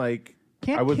 10, like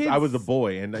I was a kids-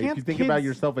 boy, and if can't you think about kids-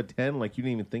 yourself at 10, like you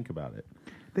didn't even think about it.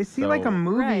 They see So- like a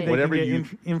movie. Right. They Whatever can get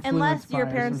you- influenced Unless your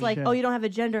by or parents some like, shit. oh, you don't have a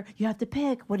gender, you have to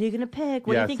pick. What are you gonna pick?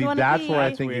 What do you think see, you want to that's be? where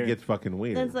I think it weird. gets fucking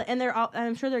weird. Then it's like, and they're all,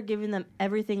 I'm sure they're giving them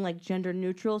everything like gender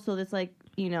neutral. So it's like,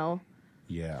 you know,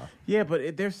 yeah. Yeah,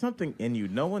 but there's something in you.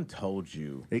 No one told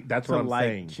you. That's to what I'm like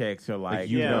saying. chicks or like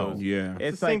you know. Yeah.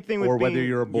 It's the same like thing with Or whether being,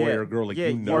 you're a boy or a girl, like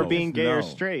you know. or being Just gay or know.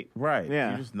 straight. Right.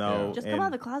 Yeah. You just know. just come out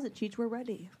of the closet, Cheech. We're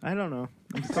ready. I don't know.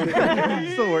 I'm still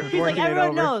He's like, working it everyone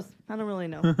over. knows. I don't really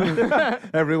know.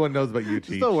 Everyone knows about you,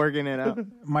 Cheech. Still working it out.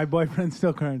 My boyfriend's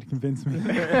still trying to convince me.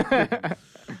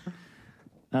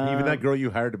 Even that girl you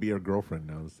hired to be your girlfriend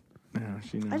knows.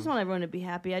 She knows. I just want everyone to be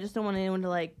happy. I just don't want anyone to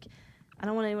like. I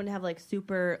don't want anyone to have like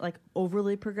super like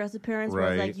overly progressive parents.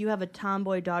 Whereas Right. like you have a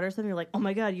tomboy daughter or something, you're like, oh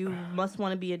my god, you must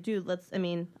want to be a dude. I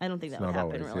mean, I don't think that It's would not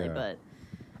happen always, really, yeah. but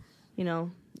you know,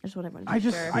 I just want everyone to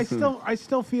be sure. I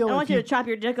still feel. I don't if want you to chop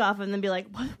your dick off and then be like,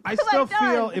 what I have still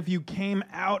done? feel if you came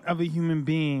out of a human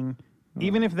being,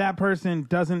 even if that person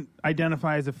doesn't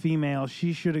identify as a female,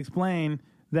 she should explain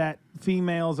that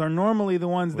females are normally the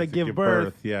ones that give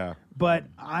birth. Yeah. But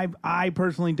I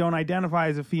personally don't identify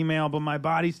as a female, but my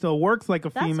body still works like a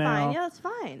That's female. fine. Yeah, that's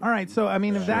fine. All right, so I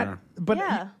mean, if that, but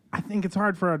Yeah. I think it's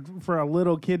hard for a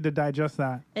little kid to digest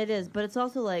that. It is, but it's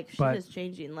also like shit But- is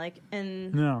changing. Like,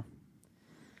 and No.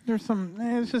 There's some.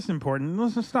 It's just important.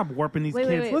 Let's just stop warping these Wait,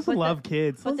 kids. wait, Let's but love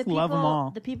kids. but Let's the love them people-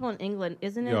 all. The people in England,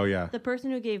 isn't it? Oh, yeah. The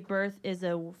person who gave birth is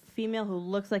a female who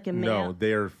looks like a man. No,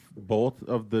 they're both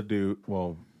of the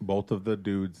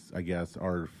dudes, I guess,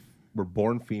 were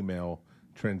born female,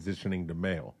 transitioning to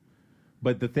male.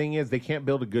 But the thing is, they can't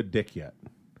build a good dick yet.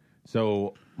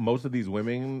 So most of these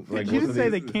women, like Did you most just of say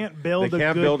these- they can't build they a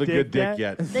can't good build a dick good dick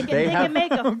yet? yet. They can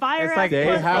make a fire ass They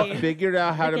pussy. have figured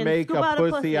out how They to can make scoop a out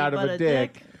pussy out of but a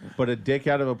dick, but a dick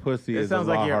out of a pussy It is sounds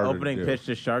a lot like your harder opening to do. pitch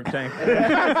to Shark Tank.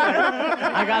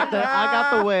 I got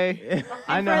the way.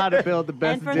 I know how to build the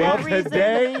best and for dick. that Well, reason,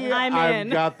 today I'm I've in.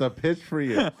 got the pitch for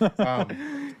you.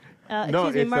 No,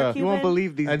 Excuse me, it's, Mark you You Cuban. won't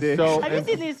believe these And dicks. so- Have you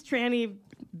seen these tranny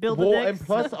build a Well, dicks? and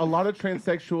plus, a lot of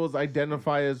transsexuals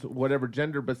identify as whatever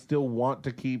gender, but still want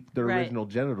to keep their Right. original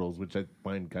genitals, which I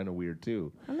find kind of weird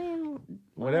too. I mean,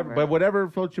 Whatever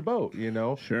floats your boat, you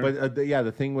know. Sure. But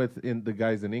the thing with the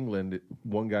guys in England,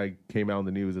 one guy came out in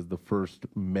the news as the first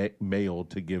male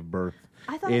to give birth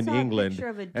I thought I in saw a England, picture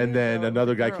of a dude, and then though,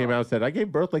 another with a guy came girl. out and said, "I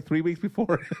gave birth like 3 weeks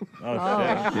before him." Oh.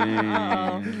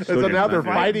 And so now they're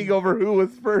fighting over who was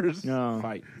first. No.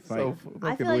 Fight. So I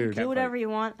fucking feel like weird. do whatever you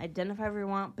want, identify however you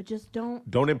want, but just don't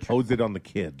Don't impose it on the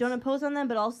kids. impose on them.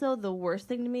 But also, the worst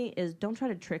thing to me is don't try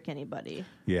to trick anybody.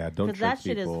 Yeah, don't Because trick that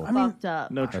shit is people. fucked up.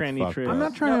 No That's tranny fucked tricks. up. I'm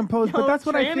not trying to impose, No but that's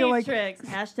what I tranny feel like. Tricks.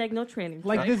 Hashtag no tranny.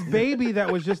 Like tricks. this baby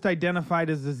that was just identified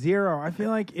as a zero. I feel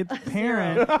like its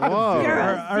parent. Whoa.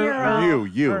 Zero, zero.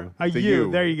 You. A It's a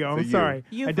you. There you go. It's a I'm sorry.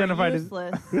 You Identified for as.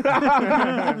 useless.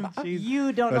 Jeez.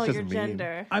 You don't That's know just your mean.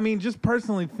 gender. I mean, just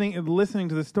personally listening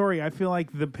to the story, I feel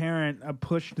like the parent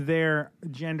pushed their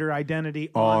gender identity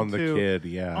On the onto, kid,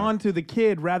 yeah. onto the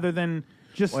kid rather than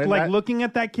just Well, like that- looking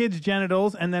at that kid's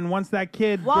genitals, and then once that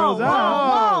kid Whoa, grows whoa,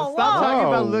 up, whoa, Stop whoa. talking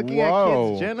about Whoa, looking whoa. at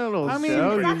kids' genitals. I mean,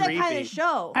 so It's not that creepy. kind of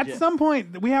show. at some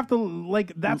point we have to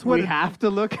like. That's what we have to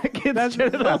look at kids'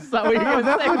 genitals. Is that what you're No, gonna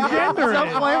that's say? what gender At some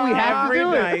is. point, we have to Every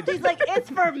do it. night, He's like, it's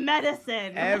for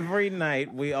medicine. every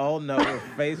night, we all know we're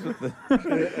faced with the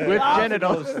With all-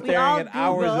 genitals. We staring all at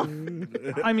hours Google.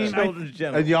 of I mean, I, children's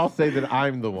genitals. And y'all say that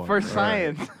I'm the one. For All right.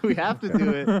 science, we have to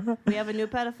do it. We have a new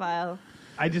pedophile.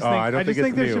 I just Oh, think I don't I just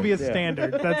think think it's there should be a new.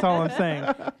 standard. That's all I'm saying.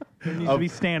 There needs to be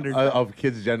standards. Of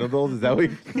kids' genitals? Is that what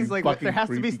He's like, fucking there has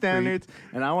to be creepy standards,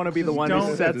 and I want to be the one don't-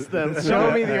 who sets them.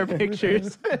 Show me your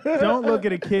pictures. Don't look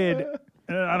at a kid.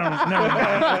 I don't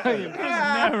know.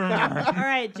 Never mind. All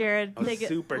right, Jared, take it.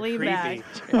 super lean creepy.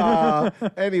 back.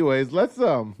 Anyways, let's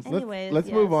Anyways, let's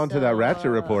yeah, move on to that so,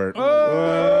 Ratchet report.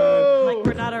 Like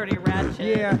we're not already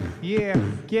ratchet. Yeah,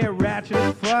 get ratchet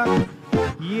as fuck.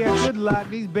 Yeah, good luck.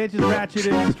 These bitches ratchet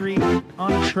in the street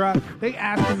on a truck. They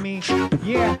asking me,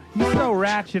 yeah, you so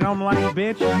ratchet. I'm like,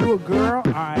 bitch, you a girl?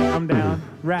 All right, I'm down.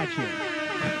 Ratchet.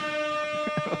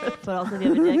 But also, if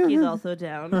you have a dick, he's also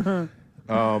down.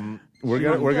 We're You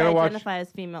gonna can watch identify as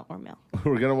female or male.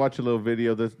 we're gonna watch a little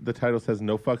video. The title says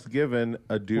 "No fucks given."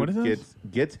 A What dude is this?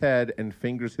 gets head and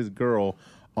fingers his girl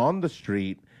on the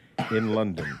street in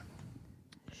London.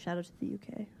 Shout out to the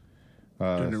UK.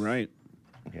 Doing it right.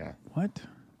 Yeah. What?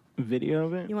 Video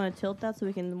of it? You want to tilt that so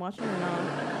we can watch it or not?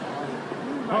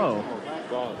 Oh.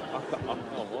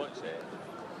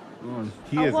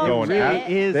 He is well, going really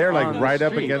at. is They're like on the right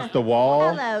up street. against the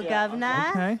wall, Hello, governor.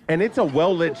 Okay. and it's a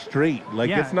well-lit street. Like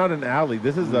Yeah. it's not an alley.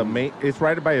 This is a main. It's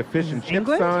right by a fish and chip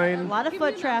England? A sign. lot of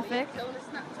foot traffic.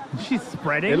 She's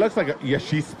spreading. It looks like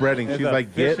she's spreading. There's She's a like,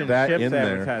 fish get and that chips in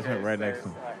there. advertisement right next to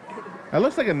him. That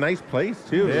looks like a nice place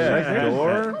too. Yeah. Nice Yeah.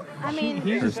 door. I mean,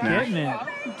 He's just getting it.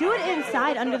 do it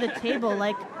inside under the table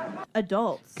like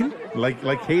adults. Like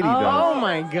Katie Oh does.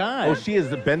 my god! Oh, she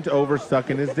is bent over,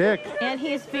 sucking his dick. And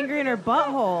he is fingering her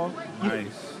butthole.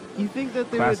 Nice. You think that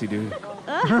they Classy dude.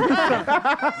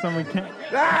 Someone can't.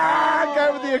 Guy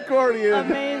with the accordion.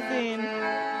 Amazing.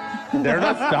 They're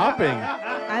not stopping.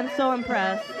 I'm so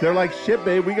impressed. They're like, shit,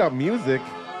 babe, we got music.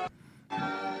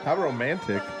 How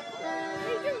romantic.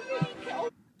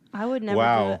 I would never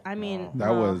Wow. do it. I mean, That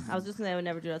well, was- I was just gonna say I would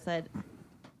never do it outside.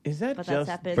 Is that But that's just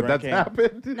happened. But that's drinking?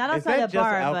 happened. Not Is outside that a just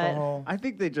bar, alcohol? I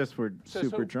think they just were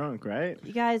super drunk, right? but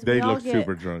you guys, They we all look get,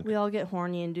 super drunk. We all get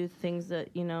horny and do things that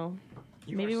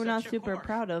maybe we're not super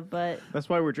proud of, but That's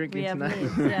why we're we drinking have tonight.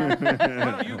 needs. Yeah.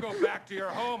 Why don't you go back to your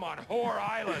home on Whore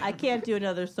Island? I can't do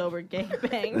another sober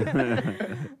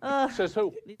gangbang. Says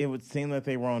who? It would seem that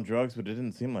they were on drugs, but it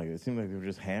didn't seem like it. It seemed like they were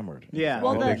just hammered. Yeah.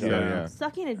 Well, I think so, yeah.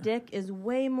 sucking a dick is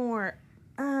way more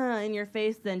in your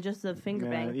face than just a finger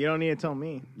Yeah, bang. you don't need to tell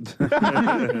me.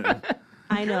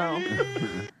 I know.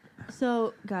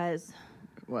 So, guys,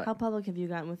 What? how public have you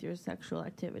gotten with your sexual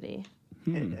activity?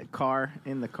 Car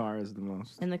in the car is the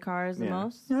most. In the car is the Yeah.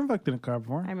 most? Yeah, I've fucked in a car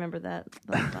before. I remember that.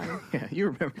 That was fun. Yeah, you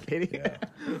remember, Katie?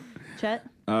 Chet?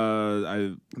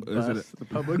 I is it The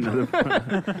public.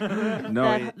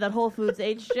 no, that Whole Foods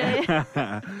HJ?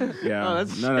 yeah, Oh,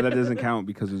 that's no, that doesn't count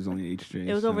because it was only HJ.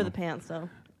 It was so. over the pants, though.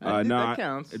 I think no, that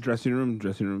counts. Dressing room's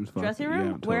fun. Dressing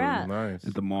room? Yeah, Where totally. at? Nice.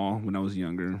 At the mall when I was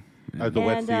younger. At the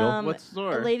wet And, seal. What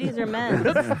store? Ladies or men?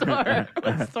 What store?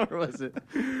 What store was it?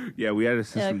 Yeah, we had a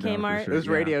system. down for Kmart? sure, It was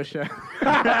yeah. Radio Show.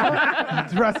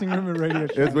 Dressing room and radio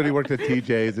It show. was when he worked at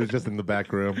TJ's. It was just in the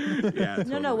back room. Yeah, No,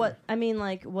 totally. what? I mean,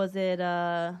 like, was it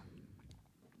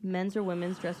men's or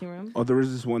women's dressing room? Oh, there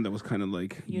was this one that was kind of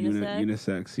like Unisex?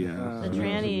 unisex, yeah. The So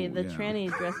tranny, the yeah. tranny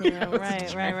dressing room.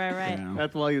 Right. Yeah.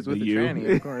 That's why he was with The the you?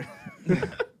 tranny, of course.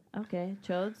 Okay,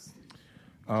 Chodes.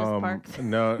 Parks.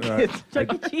 No,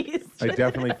 Chuck E. Cheese. I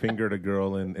definitely fingered a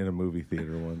girl in a movie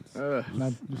theater once. Ugh.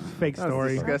 Not just fake That was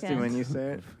story. disgusting Okay. when you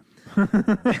say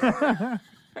it.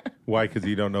 Why? Because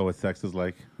you don't know what sex is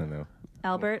like? I know.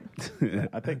 Albert.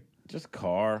 I think just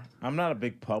car. I'm not a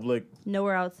big public.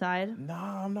 Nowhere outside. No,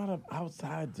 I'm not an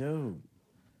outside dude.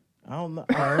 I don't know.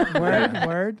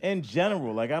 Word. In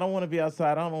general, like I don't want to be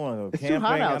outside. I don't want to go It's too camping.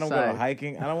 hot I don't go outside.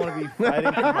 hiking. I don't want to be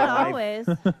fighting for my Not life. always.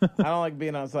 I don't like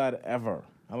being outside ever.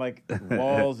 I like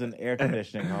walls and air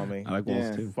conditioning, homie. I like walls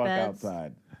Yeah. too. Fuck Beds.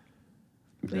 outside.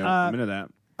 Yeah, I'm into that.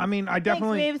 I mean, I Thanks,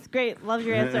 definitely. babes. Great. Love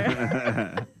your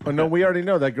answer. Oh no, we already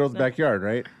know that girl's backyard,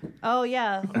 right? Oh,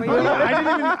 yeah. Were Oh, you-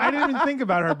 yeah, I didn't even think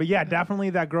about her, but yeah, definitely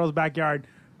that girl's backyard.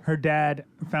 Her dad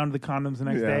found the condoms the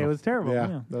next day. It was terrible. Yeah,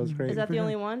 Yeah. that was crazy. Is that the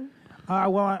only one?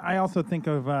 Well, I also think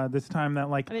of this time that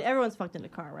like, I mean, everyone's fucked in a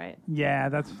car, right? yeah,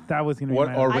 that was gonna be What?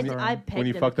 my Or other when you, story. I pegged when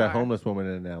you in fucked a that car. homeless woman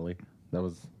in an alley? That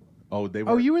was. Oh, they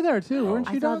were. Oh, you were there too, weren't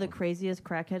I you? saw Doug? the craziest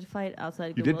crackhead fight outside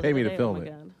You Goodwill. did pay the me other to day. film Oh my it.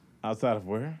 God. Outside of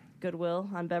where? Goodwill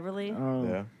on Beverly. Oh.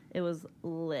 Yeah. It was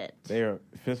lit. They are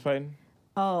fist fighting?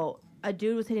 Oh, a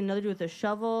dude was hitting another dude with a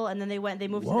shovel, and then they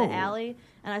moved to Whoa. the alley,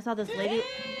 and I saw this lady.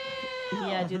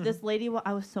 Yeah, dude, this lady.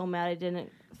 I was so mad I didn't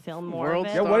film more World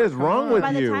of it. Yeah, what is wrong with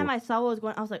By you? the time I saw what was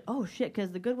going, I was like, "Oh shit!"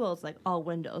 Because the Goodwill is like all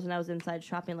windows, and I was inside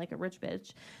shopping like a rich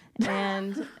bitch,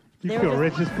 and You they feel were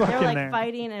rich as fuck they were in like there.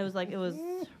 fighting, and it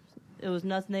was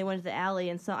nuts. And they went to the alley,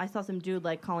 and so I saw some dude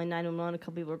like calling 911. A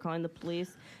couple people were calling the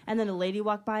police, and then a lady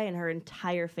walked by, and her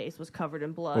entire face was covered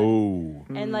in blood. Oh.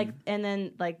 And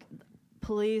then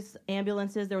police,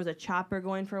 ambulances. There was a chopper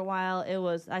going for a while.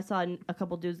 I saw a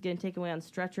couple dudes getting taken away on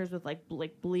stretchers with like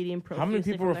bleeding. How many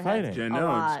profusely people from were their heads. fighting? Yeah, A no,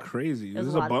 lot. it's crazy. It was This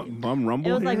is a a lot of bum rumble.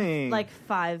 It was Dang. like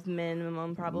 5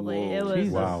 minimum probably. Whoa. It was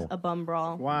Jesus. Wow. a bum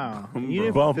brawl. Wow. Bum You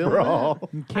didn't Bum film brawl.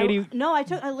 Katie,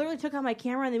 I literally took out my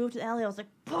camera and they moved to the alley. I was like,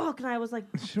 fuck, and I was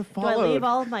like, do I followed. leave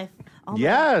all of my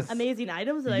Yes. amazing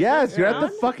items that I Yes, put you're at the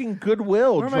around? fucking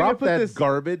Goodwill. Where am I gonna Drop put that this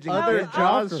garbage. And Other get after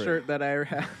Jaws it. shirt that I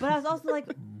have. But I was also like,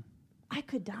 I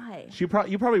could die. You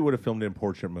probably would have filmed it in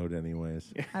portrait mode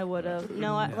anyways. I would have.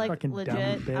 No, I Fucking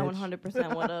legit. dumb I bitch.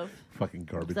 100% would have. Fucking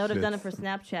garbage. I would have done it shits. for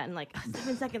Snapchat in like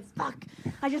 7 seconds. Fuck!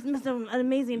 I just missed an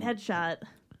amazing headshot.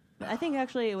 I think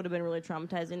actually it would have been really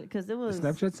traumatizing because it was.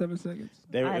 Snapchat 7 seconds.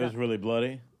 It I was don't- really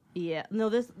bloody. Yeah. No,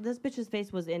 this bitch's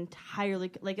face was entirely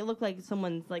like it looked like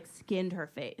someone like skinned her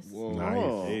face.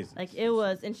 Nice. Jesus. Like it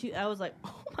was, and I was like,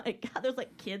 oh my god, there's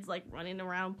like kids like running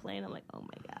around playing. I'm like, oh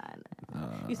my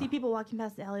god. You see people walking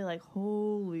past the alley like,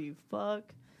 holy fuck.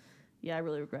 Yeah, I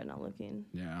really regret not looking.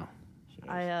 Yeah.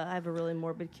 I have a really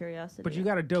morbid curiosity. But you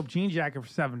got a dope jean jacket for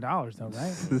 $7 though,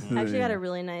 right? I actually got a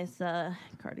really nice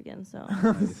cardigan, so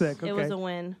Sick, it was okay. a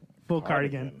win. Full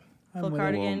cardigan. I'm Full with it.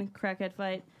 cardigan, crackhead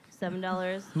fight,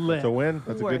 $7. Lit. It's a win.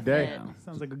 That's a Worth good day. it.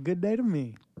 Sounds like a good day to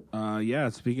me. Yeah,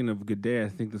 speaking of good day, I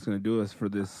think that's going to do us for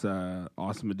this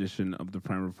awesome edition of the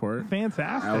Prime Report.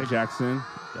 Fantastic. Al Jackson.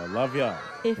 I love y'all.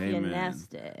 If Hey, you're man.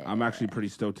 nasty. I'm actually pretty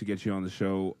stoked to get you on the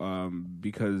show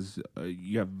because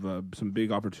you have some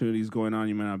big opportunities going on.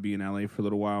 You might not be in LA for a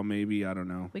little while, maybe. I don't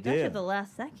know. We got you at the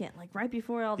last second, like right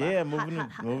before all that. Yeah,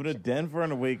 moving to Denver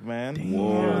in a week, man.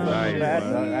 Whoa, nice.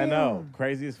 I know.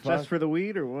 Crazy as fuck. Just for the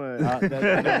weed or what?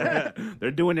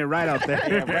 They're doing it right out there.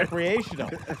 Yeah, recreational.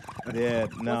 Yeah,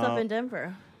 no. What's up in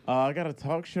Denver? I got a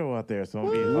talk show out there, so I'm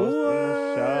gonna be hosting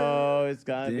a show. It's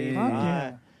gonna be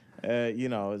Damn. fun. You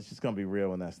know, it's just gonna be real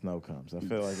when that snow comes. I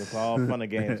feel like it's all fun and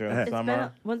games during the It's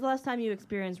summer. when's the last time you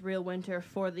experienced real winter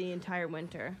for the entire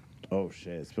winter? Oh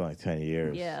shit, it's been like 10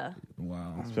 years. Yeah.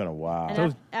 Wow. It's been a while.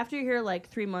 And after you're here like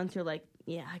 3 months, you're like,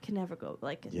 yeah, I can never go.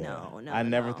 Like, Yeah. no. I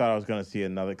never thought I was gonna see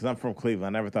another, because I'm from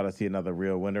Cleveland. I never thought I'd see another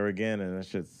real winter again, and it's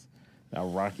just a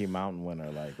Rocky Mountain winter.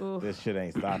 Like, Oof. this shit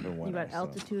ain't stopping You winter. got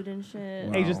altitude and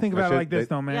shit. Hey, just think about it like this,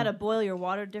 though, man. You gotta boil your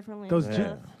water differently. Those and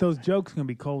stuff. those jokes gonna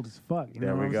be cold as fuck. You There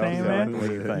know we what go. I'm saying, So, what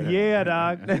do you man? think? Yeah,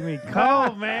 dog. I mean,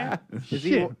 cold, man. Is he?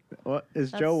 Shit. What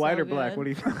is That's Joe white so or black? good. What do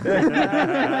you?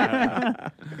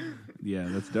 Yeah,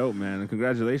 that's dope, man. And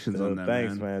congratulations on that,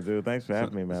 Thanks, man, dude. Thanks for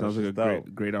having me, man. Sounds This like is a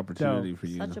dope. great opportunity Dope. for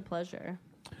you. Such a pleasure.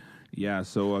 Yeah,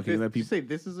 so can you let Did you people... say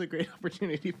this is a great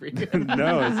opportunity for you?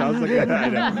 No, it sounds like I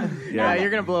know. Yeah,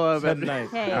 you're gonna blow up.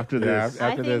 Hey, After this,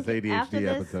 I after this think ADHD after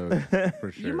this- episode,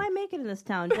 for sure. you might make it in this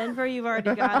town. Denver, you've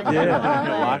already got it. Yeah,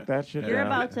 LA. lock that shit You're down.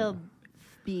 about to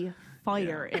be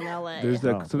fire in LA. There's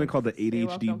Oh, something called the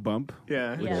ADHD welcome. bump,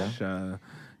 Yeah. which Yeah.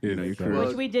 you know, you Well, could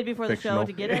Which we did before the fictional. show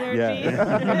to get Yeah.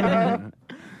 energy.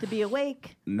 To be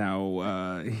awake.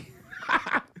 now.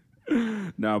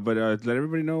 No, but let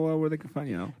everybody know where they can find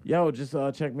you. Al. Yo, just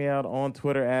check me out on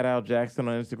Twitter at Al Jackson,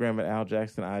 on Instagram at Al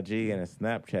Jackson IG, and at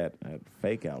Snapchat at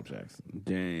Fake Al Jackson.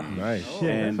 Dang. Nice. Shit,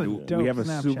 And that's a dope we have a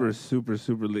Snapchat.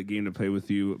 super lit game to play with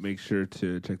you. Make sure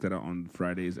to check that out on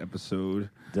Friday's episode.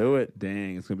 Do it.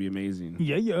 Dang, it's gonna be amazing.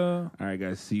 Yeah, yeah. All right,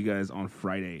 guys. See you guys on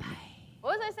Friday.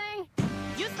 What was I saying?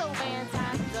 You so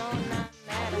fantastic, don't not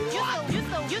matter.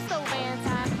 You so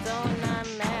fantastic, don't not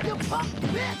matter.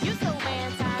 You